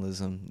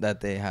professionalism that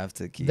they have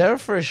to keep. There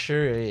for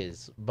sure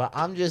is. But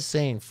I'm just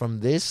saying, from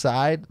this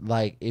side,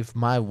 like, if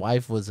my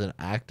wife was an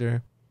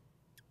actor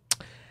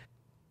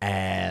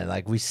and,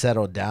 like, we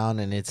settled down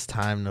and it's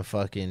time to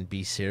fucking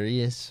be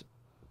serious,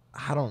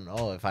 I don't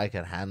know if I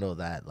could handle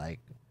that. Like,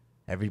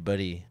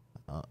 everybody,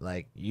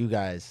 like, you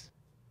guys,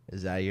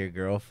 Is that your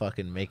girl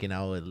fucking making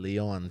out with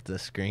Leo on the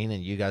screen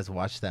and you guys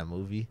watch that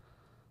movie?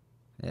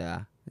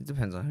 Yeah, it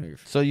depends on who you're.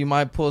 So you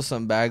might pull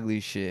some Bagley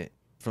shit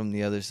from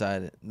the other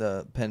side,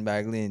 the Penn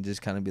Bagley, and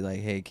just kind of be like,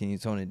 hey, can you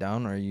tone it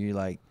down? Or are you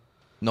like,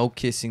 no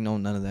kissing, no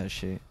none of that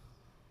shit?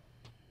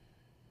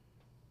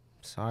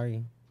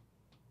 Sorry.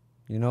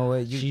 You know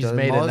what? She's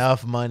made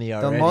enough money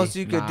already. The most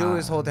you could do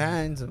is hold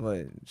hands,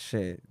 but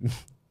shit.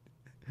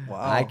 Wow.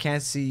 I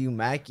can't see you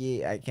mack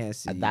it. I can't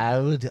see That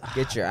would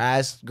get your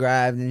ass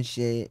grabbed and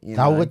shit. You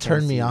that know, I would can't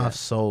turn me see off that.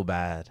 so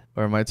bad.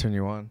 Or it might turn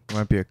you on. It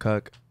might be a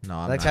cuck. No,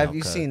 I'm Like, not have no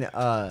you cuck. seen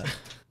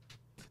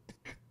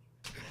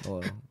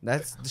well,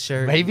 that's the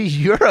shirt. Maybe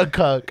you're a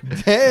cuck for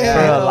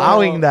Damn.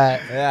 allowing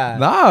that. Yeah.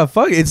 Nah,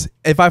 fuck. It's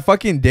if I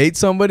fucking date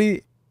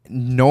somebody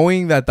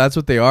knowing that that's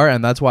what they are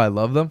and that's why I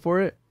love them for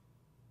it,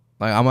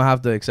 like I'm gonna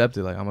have to accept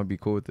it. Like I'm gonna be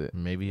cool with it.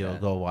 Maybe you'll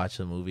go watch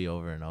the movie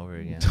over and over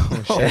again.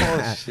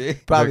 Oh,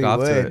 shit. Probably Jerk off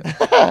to would.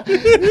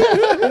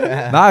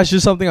 it. Nah, it's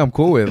just something I'm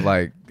cool with.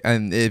 Like,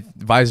 and if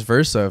vice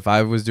versa, if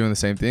I was doing the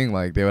same thing,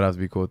 like they would have to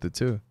be cool with it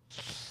too.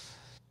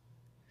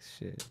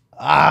 Shit.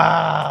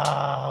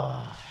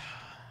 Ah.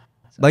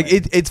 Like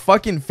it's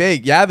fucking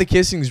fake. Yeah, the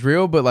kissing's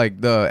real, but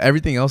like the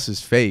everything else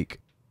is fake.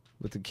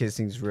 But the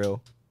kissing's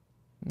real.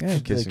 Yeah,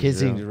 The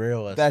kissing's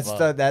real as That's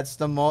fuck.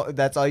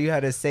 that's all you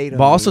had to say to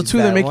But me. also is too,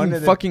 they're that one making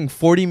of the- fucking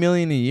 40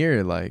 million a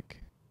year.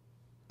 Like,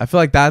 I feel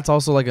like that's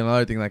also like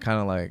another thing that kind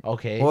of like.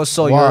 Okay. Well,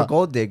 so you're a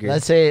gold digger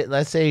Let's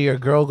say your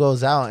girl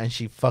goes out and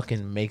she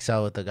fucking makes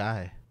out with the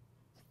guy.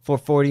 for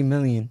 40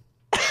 million.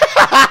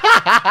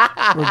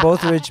 We're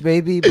both rich,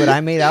 baby, but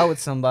I made out with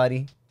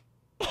somebody.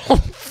 Oh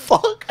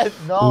fuck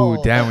no.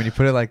 Ooh, damn! When you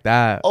put it like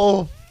that.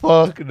 Oh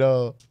fuck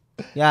no.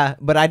 Yeah,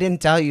 but I didn't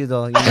tell you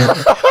though. You know?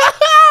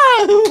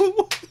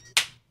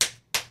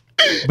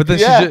 But then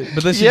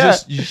Yeah,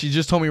 she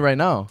just told me right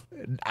now.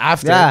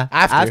 After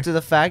after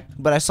the fact.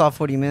 But I saw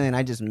 40 million.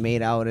 I just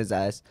made out with his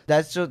ass.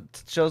 That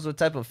shows what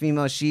type of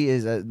female she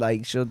is.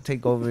 Like she'll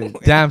take over.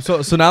 Damn.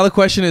 So now the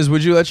question is,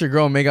 would you let your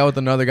girl make out with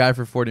another guy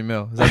for 40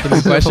 mil? Is that the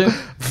new question?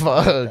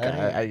 Fuck.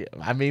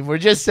 I mean, we're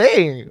just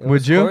saying.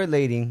 Would you?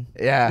 Correlating?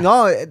 Yeah.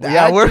 No.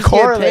 Yeah, we're actors get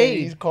correlating.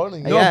 paid. He's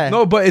correlating. No, Yeah.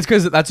 no, but it's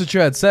because that's what you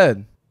had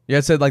said. You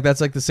had said like that's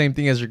like the same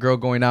thing as your girl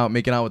going out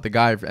making out with the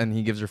guy and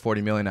he gives her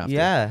 40 million after.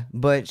 Yeah,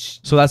 but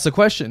So that's the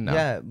question now.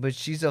 yeah, but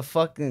she's a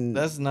fucking.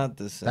 That's not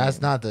the same.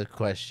 That's not the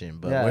question,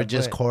 but Yeah, we're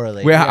just but-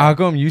 correlating. Wait, how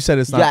come you said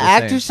it's not yeah,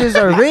 the same? actresses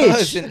are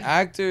Because rich. an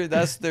actor,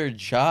 that's their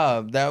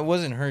job. That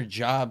wasn't her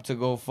job to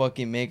go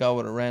fucking make out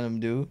with a random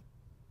dude.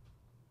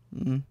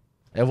 Mhm.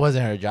 It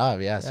wasn't her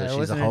job, yeah. So Yeah, it she's a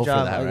wasn't her hoe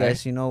job, for that, I right?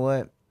 guess. You know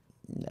what?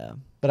 Yeah,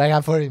 But I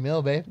got 40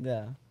 mil, babe.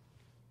 yeah.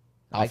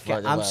 I'll fuck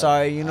it I'm up.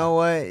 sorry. You know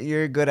what?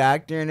 You're a good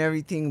actor and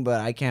everything, but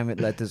I can't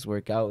let this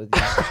work out with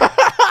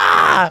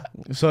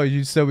you. So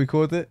you still be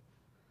cool with it?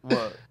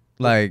 What?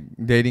 Like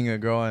dating a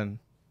girl and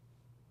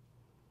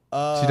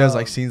she does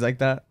like scenes like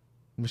that?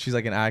 But she's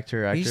like an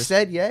actor, He actress?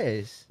 said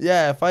yes.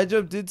 Yeah, if I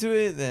jumped into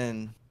it,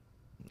 then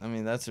I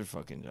mean that's her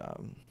fucking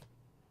job.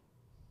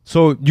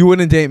 So you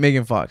wouldn't date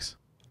Megan Fox?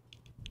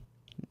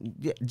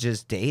 Yeah,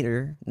 just date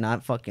her,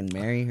 not fucking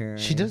marry her.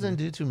 She doesn't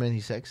do too many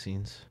sex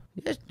scenes.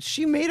 Yeah,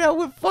 she made out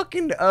with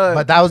fucking.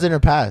 But that was in her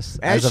past.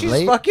 and As of she's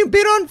late. fucking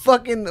been on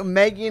fucking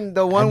Megan,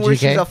 the one where MGK?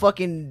 she's a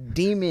fucking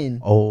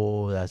demon.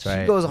 Oh, that's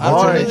right. She goes I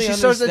hard. don't and really she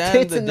starts the understand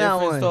tits the in that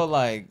difference one. though,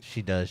 like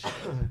She does.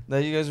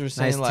 that you guys were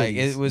saying, Nice like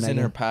titties, it was in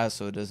Megan. her past,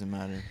 so it doesn't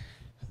matter.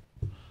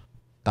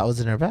 That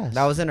was in her past.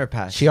 That was in her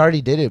past. She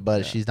already did it,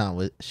 but she's not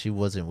with. She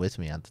wasn't with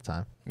me at the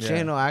time. She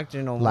ain't no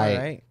actor no more, Like-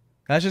 right?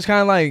 That's just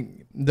kind of like,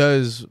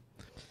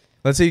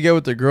 let's say you get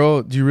with the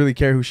girl, do you really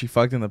care who she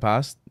fucked in the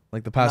past?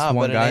 Like the past Nah,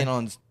 one but guy? it ain't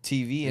on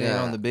TV. It ain't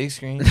Yeah. on the big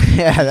screen.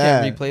 Yeah, You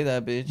that. can't replay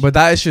that bitch. But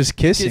that is just you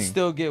kissing. could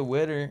still get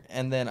with her,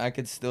 and then I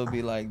could still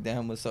be like,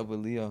 "Damn, what's up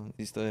with Leo?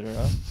 You still hit her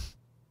up?"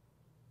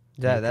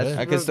 Yeah, You that's. could.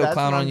 I could still that's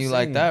clown what on I'm you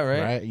like saying. that,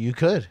 right? Right? You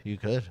could. You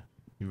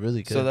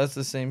really could. So that's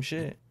the same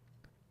shit.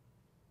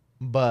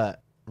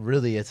 but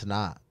really, it's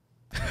not.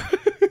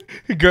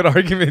 Good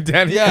argument,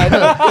 Danny. Yeah, I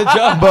know. Good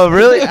job. But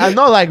really, I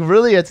know. Like,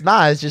 really, it's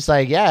not. It's just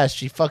like, yeah,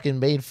 she fucking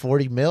made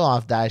 40 mil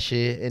off that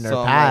shit in her So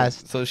I'm like,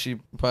 past. so she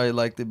probably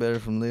liked it better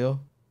from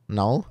Leo.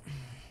 No,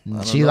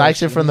 don't she know.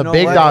 likes it from You the know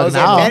big what? dog If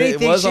now. It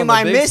anything, was she on the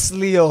might big- miss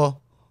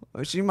Leo.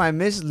 She might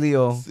miss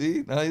Leo.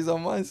 See, now he's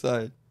on my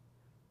side.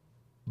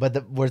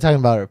 But we're talking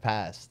about her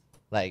past.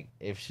 Like,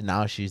 if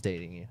now she's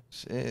dating you.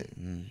 Shit.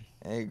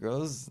 Hey,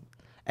 girls.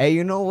 Hey,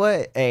 you know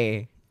what?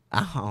 Hey,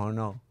 I don't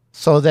know.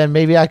 So then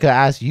maybe I could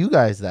ask you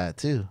guys that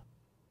too.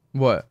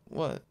 What?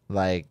 What?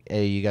 Like,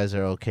 hey, you guys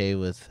are okay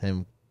with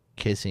him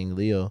kissing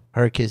Leo?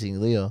 Her kissing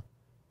Leo?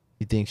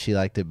 You think she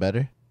liked it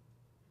better?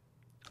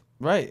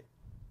 Right.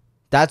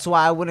 That's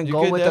why I wouldn't You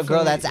go could with a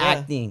girl definitely- that's yeah.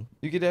 acting.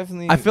 You could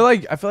definitely. I feel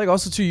like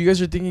also too, you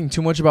guys are thinking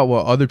too much about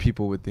what other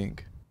people would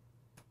think.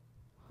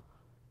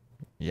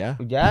 Yeah.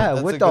 Yeah,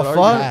 That's what a the good fuck?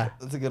 argument.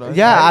 That's a good argument.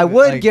 Yeah, I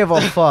would Like- give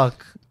a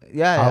fuck.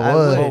 Yeah, I I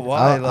would. But would. why?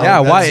 I- Like, yeah,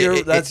 that's why?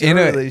 Your, that's In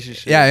your a-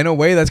 relationship. Yeah, in a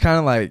way, that's kind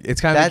of like it's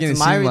kind of making That's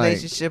it my seem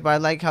relationship. I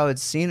like how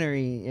its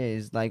scenery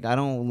is. Like I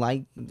don't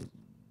like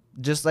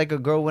just like a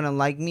girl wouldn't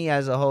like me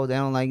as a whole. They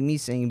don't like me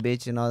saying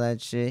bitch and all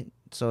that shit.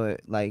 So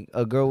like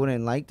a girl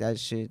wouldn't like that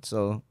shit.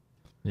 So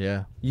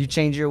Yeah. you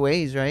change your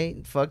ways,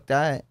 right? Fuck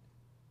that.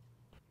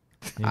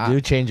 You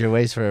do change your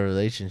ways for a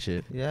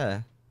relationship.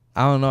 Yeah.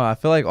 I don't know. I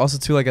feel like also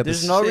too like at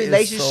There's the no shit is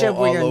relationship so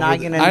where all you're over not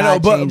the- gonna I know,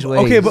 not but change ways.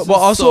 okay, but This is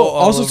also so all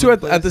also over too the at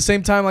place. the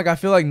same time, like I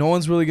feel like no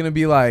one's really gonna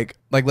be like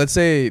let's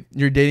say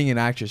you're dating an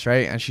actress,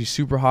 right? And she's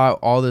super hot,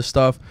 all this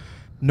stuff.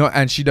 No,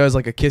 and she does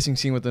like a kissing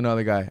scene with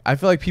another guy. I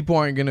feel like people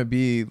aren't gonna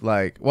be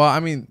like, well,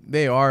 I mean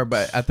they are,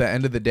 but at the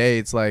end of the day,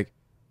 it's like,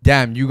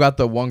 damn, you got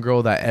the one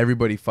girl that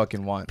everybody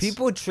fucking wants.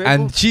 People trip.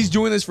 and she's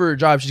doing this for her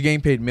job. She's getting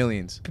paid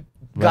millions.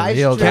 Guys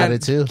Leo trip. got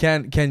it too.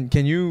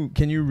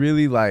 Can you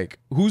really like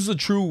who's the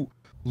true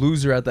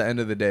loser at the end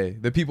of the day?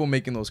 The people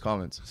making those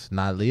comments. It's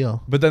not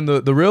Leo. But then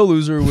the real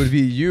loser would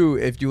be you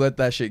if you let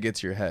that shit get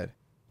to your head.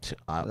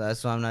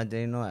 That's why I'm not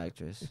dating no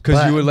actress.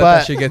 Because you would let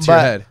that shit get to your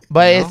head.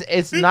 But No?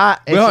 it's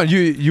not. Wait, hold on,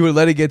 you would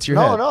let it get to your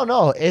head.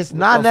 No. It's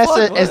not the fuck?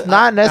 necessarily. It's What?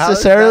 not How is that?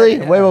 necessarily.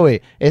 Yeah.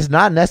 Wait. It's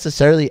not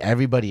necessarily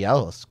everybody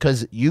else.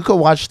 Because you could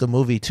watch the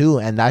movie too,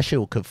 and that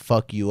shit could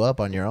fuck you up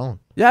on your own.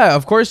 Yeah,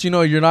 of course. You're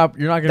not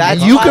gonna. That's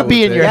be You fine could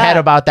be with in it. your head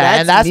about that,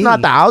 and that's me.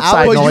 not the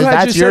outside I would- But noise. you had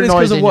That's just your said it's noise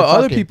because of in what your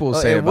other fucking- people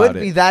say It about would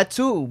it. be that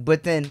too,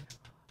 but then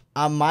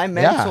my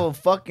mental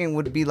fucking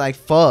would be like,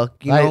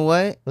 fuck. You Like, know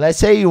what? Let's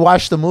say you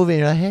watch the movie and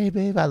you're like, "Hey,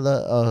 babe, I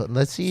love.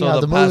 Let's see So how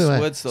the the movie past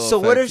went." would still So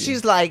what if affect you.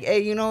 she's like,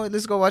 hey, you know what?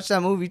 Let's go watch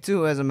that movie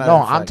too. As a matter No,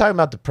 of fact. I'm talking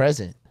about the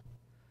present.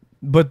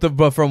 But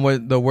from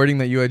what the wording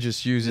that you had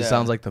just used, it Yeah.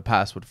 sounds like the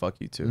past would fuck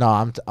you too.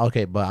 No,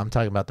 okay, but I'm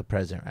talking about the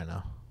present right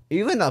now.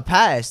 Even the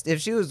past.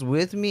 If she was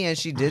with me and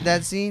she did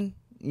that scene,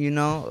 you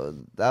know,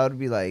 that would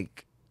be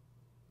like,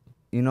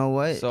 you know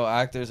what? So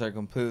actors are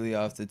completely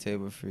off the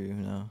table for you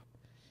now,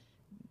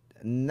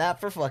 Not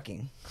for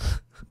fucking.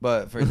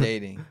 but for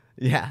dating.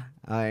 Yeah,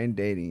 I ain't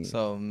dating.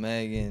 So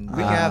Megan,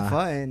 we can have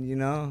fun, you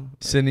know.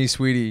 Sydney,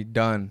 sweetie,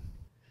 done.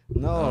 I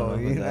don't know No,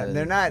 who you that know, is.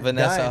 they're not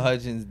Vanessa done.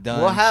 Hudgens done.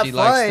 We'll have she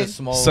likes fun. to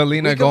smoke.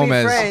 Selena We could be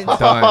Gomez, friends.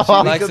 done. She We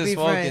likes could to be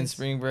smoke in friends.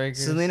 Spring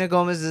Breakers. Selena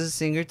Gomez is a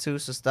singer too,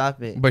 so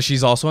stop it. But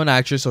she's also an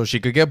actress, so she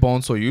could get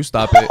boned. So you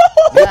stop it.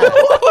 Yeah.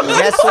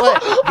 Guess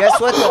what?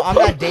 Guess what? Though I'm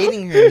not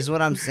dating her. Is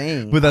what I'm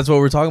saying. But that's what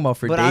we're talking about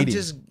for But dating.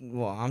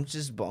 I'm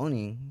just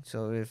boning.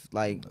 So if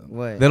like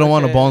what? They don't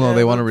want a Okay, bone though. yeah,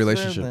 They want a that's fair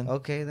relationship. then.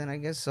 Okay, then I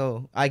guess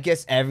so. I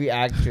guess every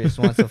actress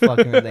wants a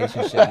fucking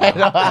relationship.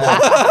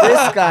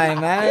 This guy,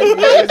 man, you're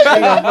just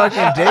being a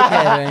fucking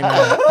dickhead right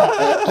now.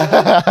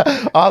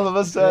 All of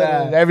a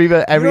sudden, Yeah. every You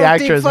don't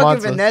actress think fucking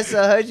wants.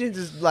 Vanessa Hudgens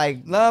is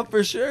like? Nah,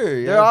 for sure.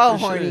 They're yeah, all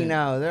for horny sure.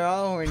 now. They're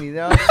all horny.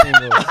 They're all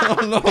single. I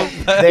don't know.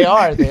 if that- They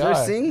are. They They're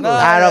are. single. Nah,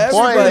 At a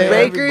point, Spring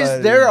everybody- Breakers,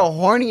 everybody. they're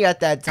horny at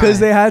that time. Because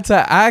they had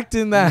to act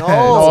in that.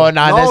 No,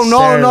 not no,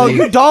 necessarily.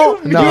 you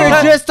don't. No.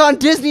 You're just on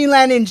Disney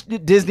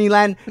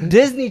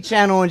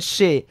Channel and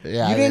shit.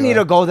 Yeah, you they didn't need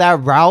were. to go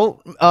that route.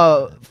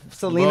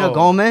 Selena Bro,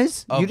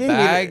 Gomez. A You didn't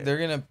bag, need.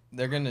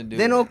 they're gonna do.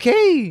 Then it.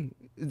 okay.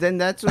 Then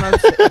that's what I'm.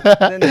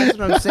 Then that's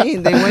what I'm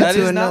saying. They went That to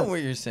is not another.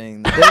 what you're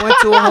saying. They went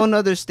to a whole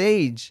nother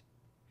stage.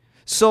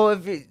 So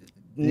if it,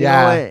 you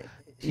Yeah. know what?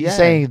 He's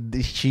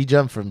saying she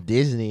jumped from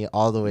Disney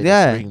all the way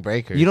Yeah. to Spring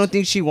Breakers. You don't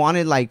think she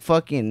wanted like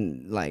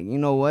fucking like you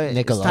know what?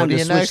 It's time to Nickelodeon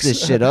switch next?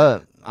 this shit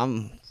up.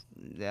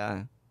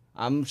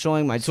 I'm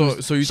showing my So-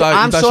 true. so you thought- you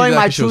I'm thought she showing did that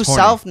my 'cause she true was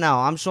horny. self now.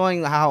 I'm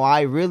showing how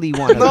I really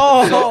want to.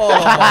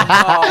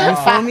 You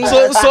feel me?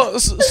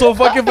 So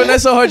fucking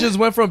Vanessa Hudgens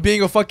went from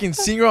being a fucking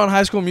singer on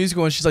High School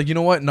Musical, and she's like, you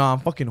know what? Nah, I'm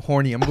fucking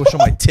horny. I'm gonna go show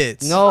my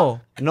tits. No,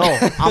 I'm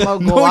gonna go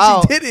No, she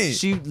out. didn't.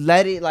 She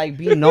let it like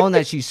be known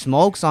that she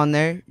smokes on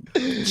there.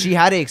 She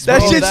had to that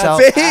expose shit's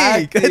herself. fake.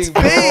 acting, That's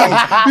bro. fake.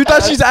 You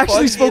thought she's That's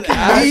actually fucking smoking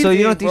acting. weed? So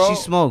you don't think bro.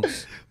 she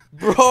smokes?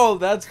 Bro,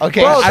 that's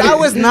Okay, Bro, I that didn't-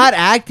 was not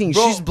acting.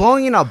 Bro. She's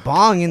blowing in a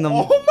bong in the.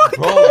 Bro,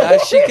 that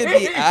shit could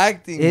be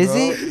acting. Is bro.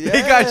 it?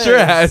 They got your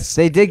Yes. ass.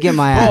 They did get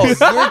my Bro, ass,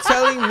 you're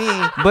telling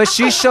me. but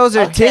she shows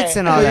her tits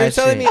and all But that you're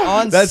telling shit. me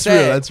on That's set.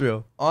 real. That's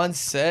real. On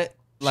set,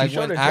 like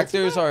showed when her tits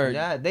in actors are.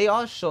 Yeah, they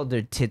all showed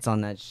their tits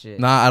on that shit.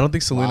 Nah, I don't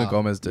think Selena Wow.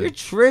 Gomez You're did.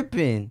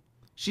 tripping.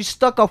 She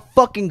stuck a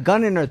fucking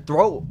gun in her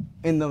throat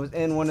in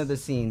one of the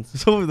scenes.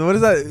 So what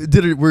is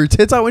that? Were her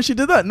tits out when she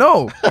did that?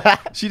 No,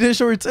 she didn't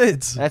show her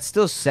tits. That's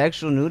still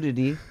sexual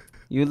nudity.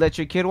 You let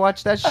your kid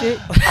watch that shit?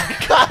 What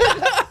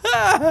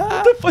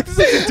the fuck is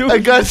that a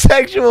doing? gun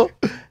sexual.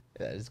 Yeah,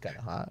 it's kind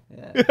of hot.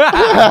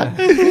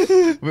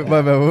 Wait,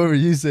 my bad. What were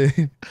you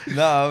saying?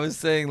 No, I was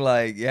saying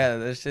like, yeah,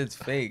 that shit's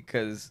fake.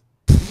 Cause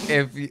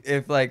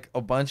if like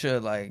a bunch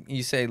of like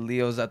you say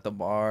Leo's at the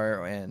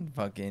bar and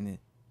fucking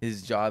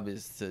his job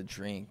is to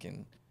drink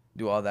and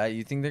do all that,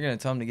 you think they're gonna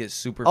tell him to get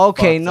super?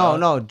 Okay, fucked no, up?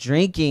 no,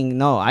 drinking,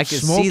 no. I could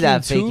see Smoking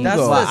that too, faking. That's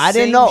but the I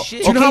didn't same know.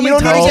 shit. Okay, Do you know how you many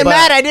don't need to times- get but-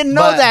 mad. I didn't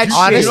know but that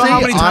honestly- shit. You know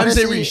how many times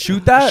they honestly,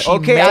 reshoot that?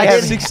 Okay, May I have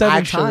didn't- 6, 7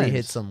 actually shows.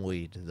 hit some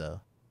weed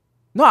though.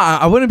 No,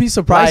 I wouldn't be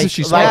surprised Like- if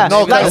she like- smoked.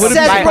 no, I like wouldn't be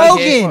Seth surprised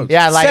if she Rogen. smoked.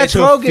 Yeah, like Seth to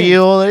Rogen.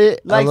 feel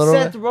it Like a little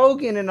Seth bit.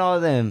 Rogen and all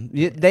them.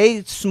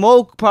 They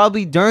smoke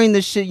probably during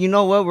the shit. You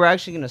know what? We're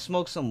actually gonna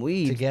smoke some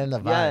weed To get in the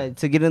Yeah, vibe.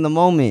 to get in the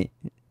moment.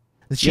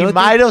 She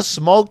might have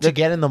smoked to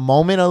get in the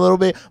moment a little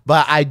bit,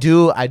 but I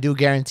do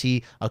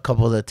guarantee a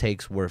couple of the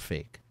takes were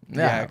fake.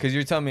 Yeah, because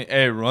you're telling me,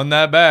 hey, run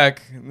that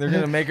back. They're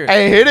gonna make her.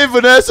 Hey, hit it,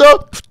 Vanessa.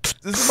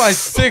 This is my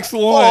 6th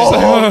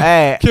one.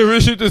 Hey, Can we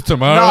shoot this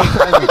tomorrow?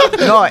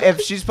 no,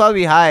 if she's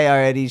probably high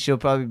already, she'll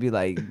probably be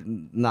like,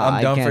 "Nah, I'm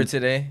I done can't." for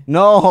today.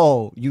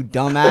 No, you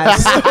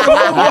dumbass.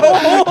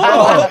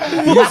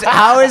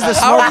 How is the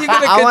smoke? How are you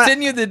gonna I wanna-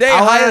 continue the day I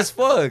high wanna- as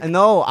fuck?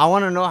 No, I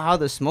want to know how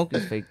the smoke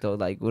is fake though.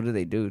 Like, what do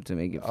they do to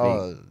make it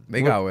fake?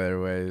 They got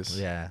better ways.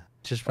 Yeah.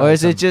 Just Or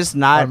is it some- just or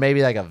not?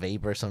 maybe like a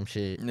vape or some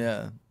shit.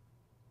 Yeah.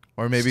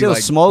 Or maybe Still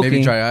like smoking.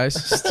 maybe dry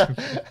ice.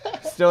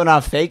 Still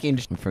not faking.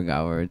 I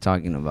forgot what we were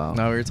talking about.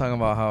 No, we were talking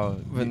about how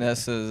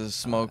Vanessa's a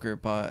smoker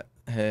pot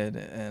head,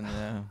 and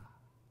yeah,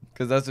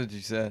 because that's what you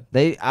said.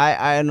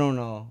 I don't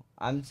know.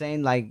 I'm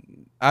saying like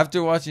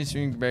After watching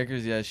Swing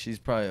Breakers, yeah, she's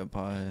probably a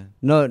pothead.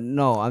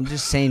 no. I'm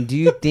just saying. Do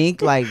you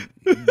think like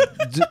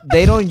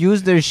they don't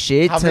use their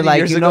shit How to many like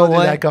years you ago know did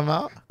what? that come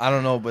out? I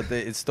don't know, but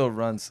it still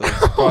runs, so it's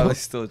probably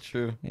still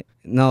true.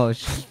 No,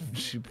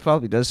 she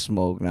probably does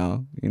smoke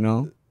now. You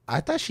know. I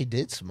thought she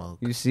did smoke.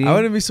 You see. I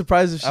wouldn't be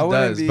surprised if she I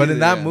wouldn't does. be But in either,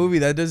 that yeah. movie,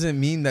 that doesn't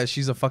mean that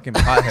she's a fucking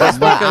pothead.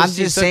 But Because I'm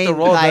she just took the saying,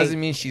 role like, doesn't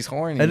mean she's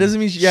horny. That doesn't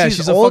mean she's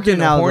a older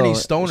fucking horny though.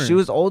 stoner. She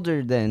was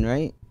older then,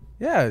 right?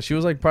 Yeah, she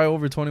was like probably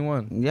over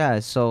 21. Yeah.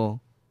 So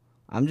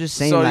I'm just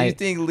saying, So like, you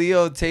think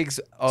Leo takes?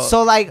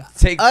 so like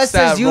takes us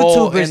that as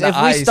role in YouTubers, the if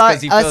we ice start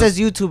 'cause he us feels- as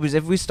YouTubers,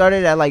 if we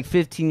started at like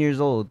 15 years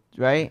old,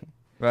 right?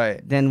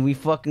 right. Then we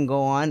fucking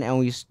go on and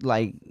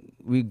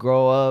we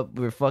grow up.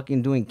 We're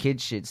fucking doing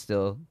kid shit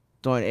still,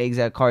 throwing eggs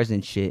at cars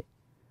and shit.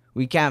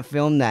 We can't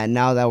film that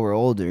now that we're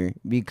older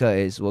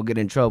because we'll get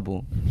in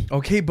trouble.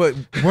 Okay, but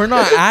we're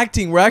not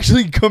acting. We're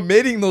actually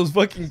committing those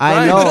fucking I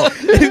crimes. know.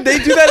 If they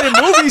do that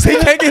in movies, they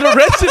can't get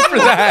arrested for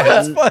that.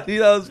 That's funny.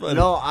 That was funny.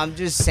 No, I'm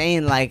just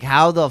saying, like,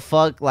 how the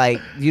fuck, like,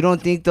 you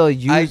don't think they'll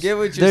use? I get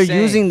what you're they're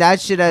saying. using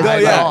that shit as. No,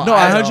 like, yeah, no,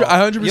 I I know.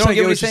 100% You don't get get what what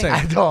you're he's saying.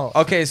 I don't.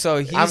 Okay, so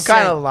he's I'm saying-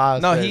 kinda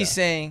lost No, right he's now.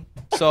 saying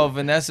so.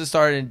 Vanessa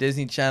started in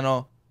Disney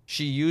Channel.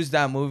 She used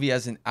that movie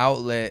as an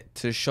outlet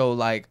to show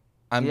like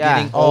I'm Yeah.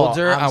 getting Oh,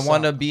 older. I'm I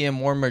want to sorry. be in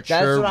more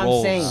mature what I'm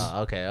roles. saying.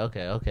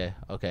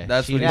 Okay.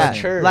 That's She what he's yeah,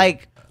 saying.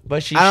 like,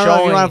 but she's I don't know if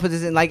showing. you want to put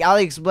this in, like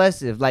Alex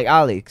Blessive, like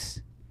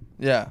Alex.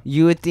 Yeah,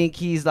 You would think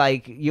he's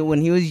like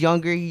when he was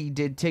younger, he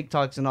did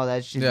TikToks and all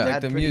that shit. Yeah. That's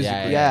Like the pretty- music.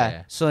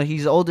 Yeah. So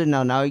he's older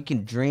now. Now he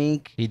can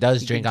drink. He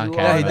does He drink can on do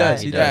camera. all he does,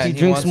 that. he does. Yeah, He and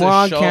drinks wants more to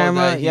on show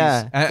camera. that he's-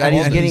 Yeah, And that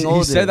he's getting he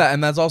older. said that,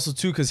 and that's also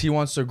too because he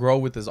wants to grow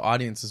with his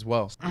audience as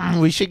well.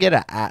 We should get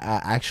a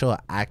actual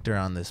actor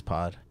on this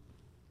pod.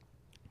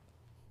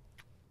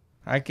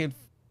 I could.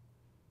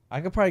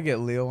 I could probably get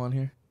Leo on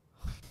here.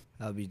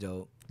 That'd be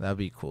dope. That'd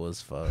be cool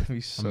as fuck. That'd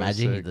be so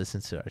Imagine he sick.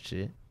 listens to our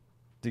shit.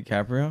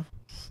 DiCaprio.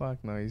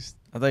 Fuck no, he's.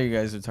 I thought you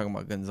guys were talking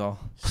about Gonzalo.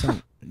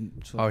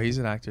 Oh, he's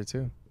an actor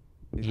too.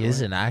 He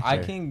is an actor. I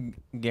can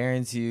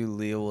guarantee you,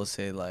 Leo will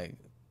say like,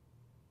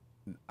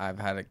 "I've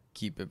had to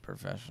keep it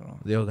professional."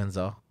 Leo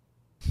Gonzalo.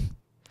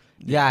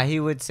 Yeah, he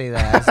would say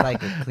that. That's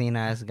like a clean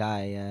ass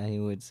guy. Yeah, he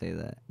would say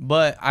that.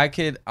 But I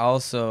could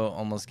also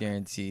almost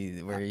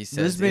guarantee where he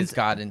says been- it's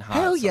gotten hot.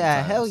 Hell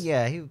yeah, sometimes.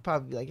 He would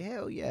probably be like,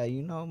 hell yeah,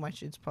 you know, my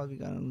shit's probably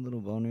gotten a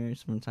little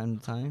boners from time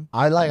to time.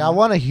 I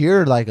want to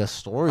hear like a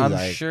story. I'm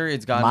like, sure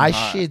it's gotten my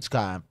hot. shit's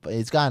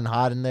gotten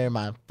hot in there.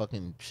 My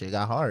fucking shit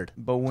got hard.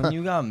 But when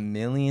you got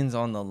millions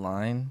on the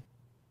line,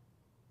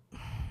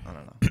 I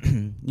don't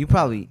know. You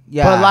probably,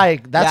 yeah. But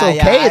like that's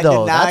okay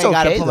though. That's I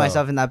gotta okay put though.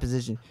 myself in that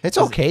position. It's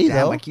 'Cause, okay damn,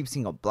 though. I keep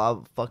seeing a blob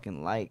of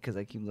fucking light because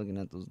I keep looking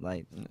at those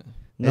lights. It's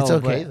No,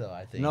 okay but- though.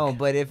 I think. No,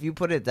 but if you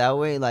put it that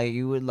way, like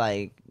you would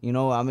like, you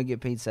know, I'm gonna get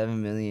paid $7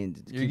 million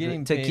to You're keep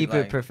getting it, to paid, keep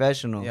like- it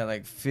professional. Yeah,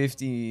 like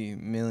 50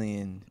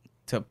 million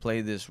to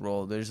play this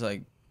role. There's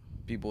like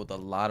people with a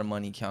lot of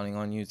money counting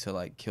on you to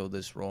like kill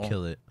this role.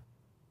 Kill it.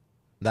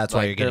 That's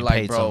why Like, you're they're getting like,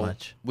 paid bro, so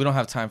much. We don't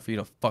have time for you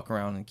to fuck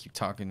around and keep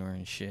talking to her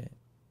and shit.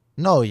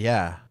 No,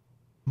 yeah,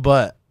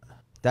 but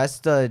That's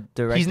the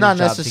director's not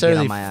job necessarily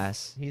to get on my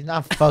ass. he's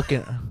not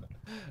fucking.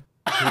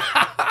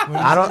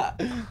 I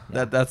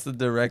don't. That's the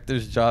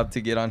director's job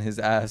to get on his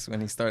ass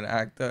when he started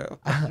acting.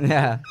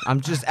 Yeah,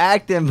 I'm just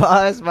acting,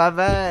 boss. My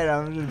bad.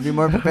 I'm just be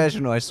more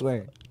professional. I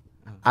swear.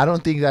 I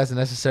don't think that's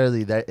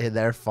necessarily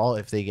their fault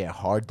if they get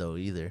hard though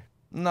either.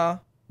 Nah.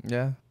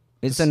 Yeah.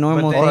 It's a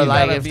normal But thing. then Or you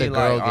like gotta if be the like,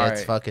 girl all gets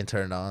right. fucking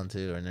turned on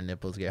too, and her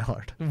nipples get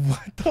hard,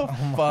 What the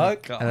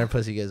fuck? and her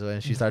pussy gets wet,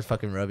 and she starts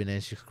fucking rubbing it,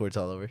 and she squirts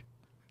all over.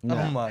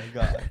 Yeah. Oh my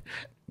god.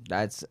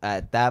 That's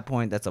at that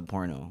point. That's a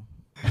porno.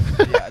 Yeah,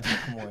 at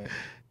that point.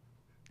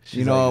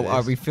 You know,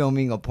 are we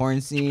filming a porn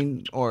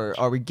scene or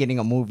are we getting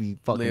a movie?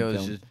 Fucking Leo's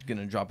film? just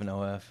gonna drop an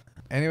OF.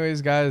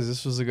 Anyways, guys,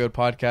 this was a good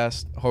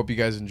podcast. Hope you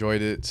guys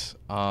enjoyed it.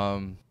 Yeah.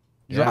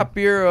 Drop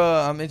your.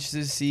 I'm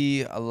interested to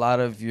see a lot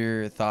of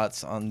your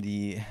thoughts on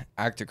the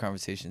actor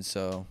conversation.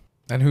 So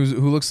And who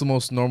looks the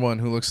most normal and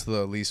who looks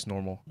the least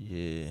normal?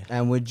 Yeah.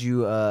 And would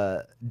you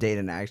date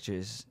an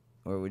actress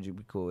or would you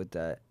be cool with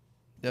that?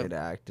 Yep. Date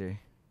an actor.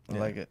 I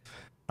like it.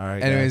 All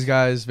right. Anyways,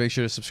 guys, make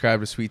sure to subscribe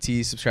to Sweet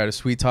Tea, subscribe to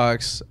Sweet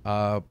Talks,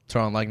 turn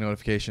on like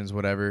notifications,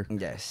 whatever.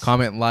 Yes.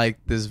 Comment, like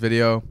this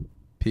video.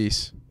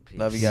 Peace.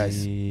 Love you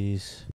guys. Peace.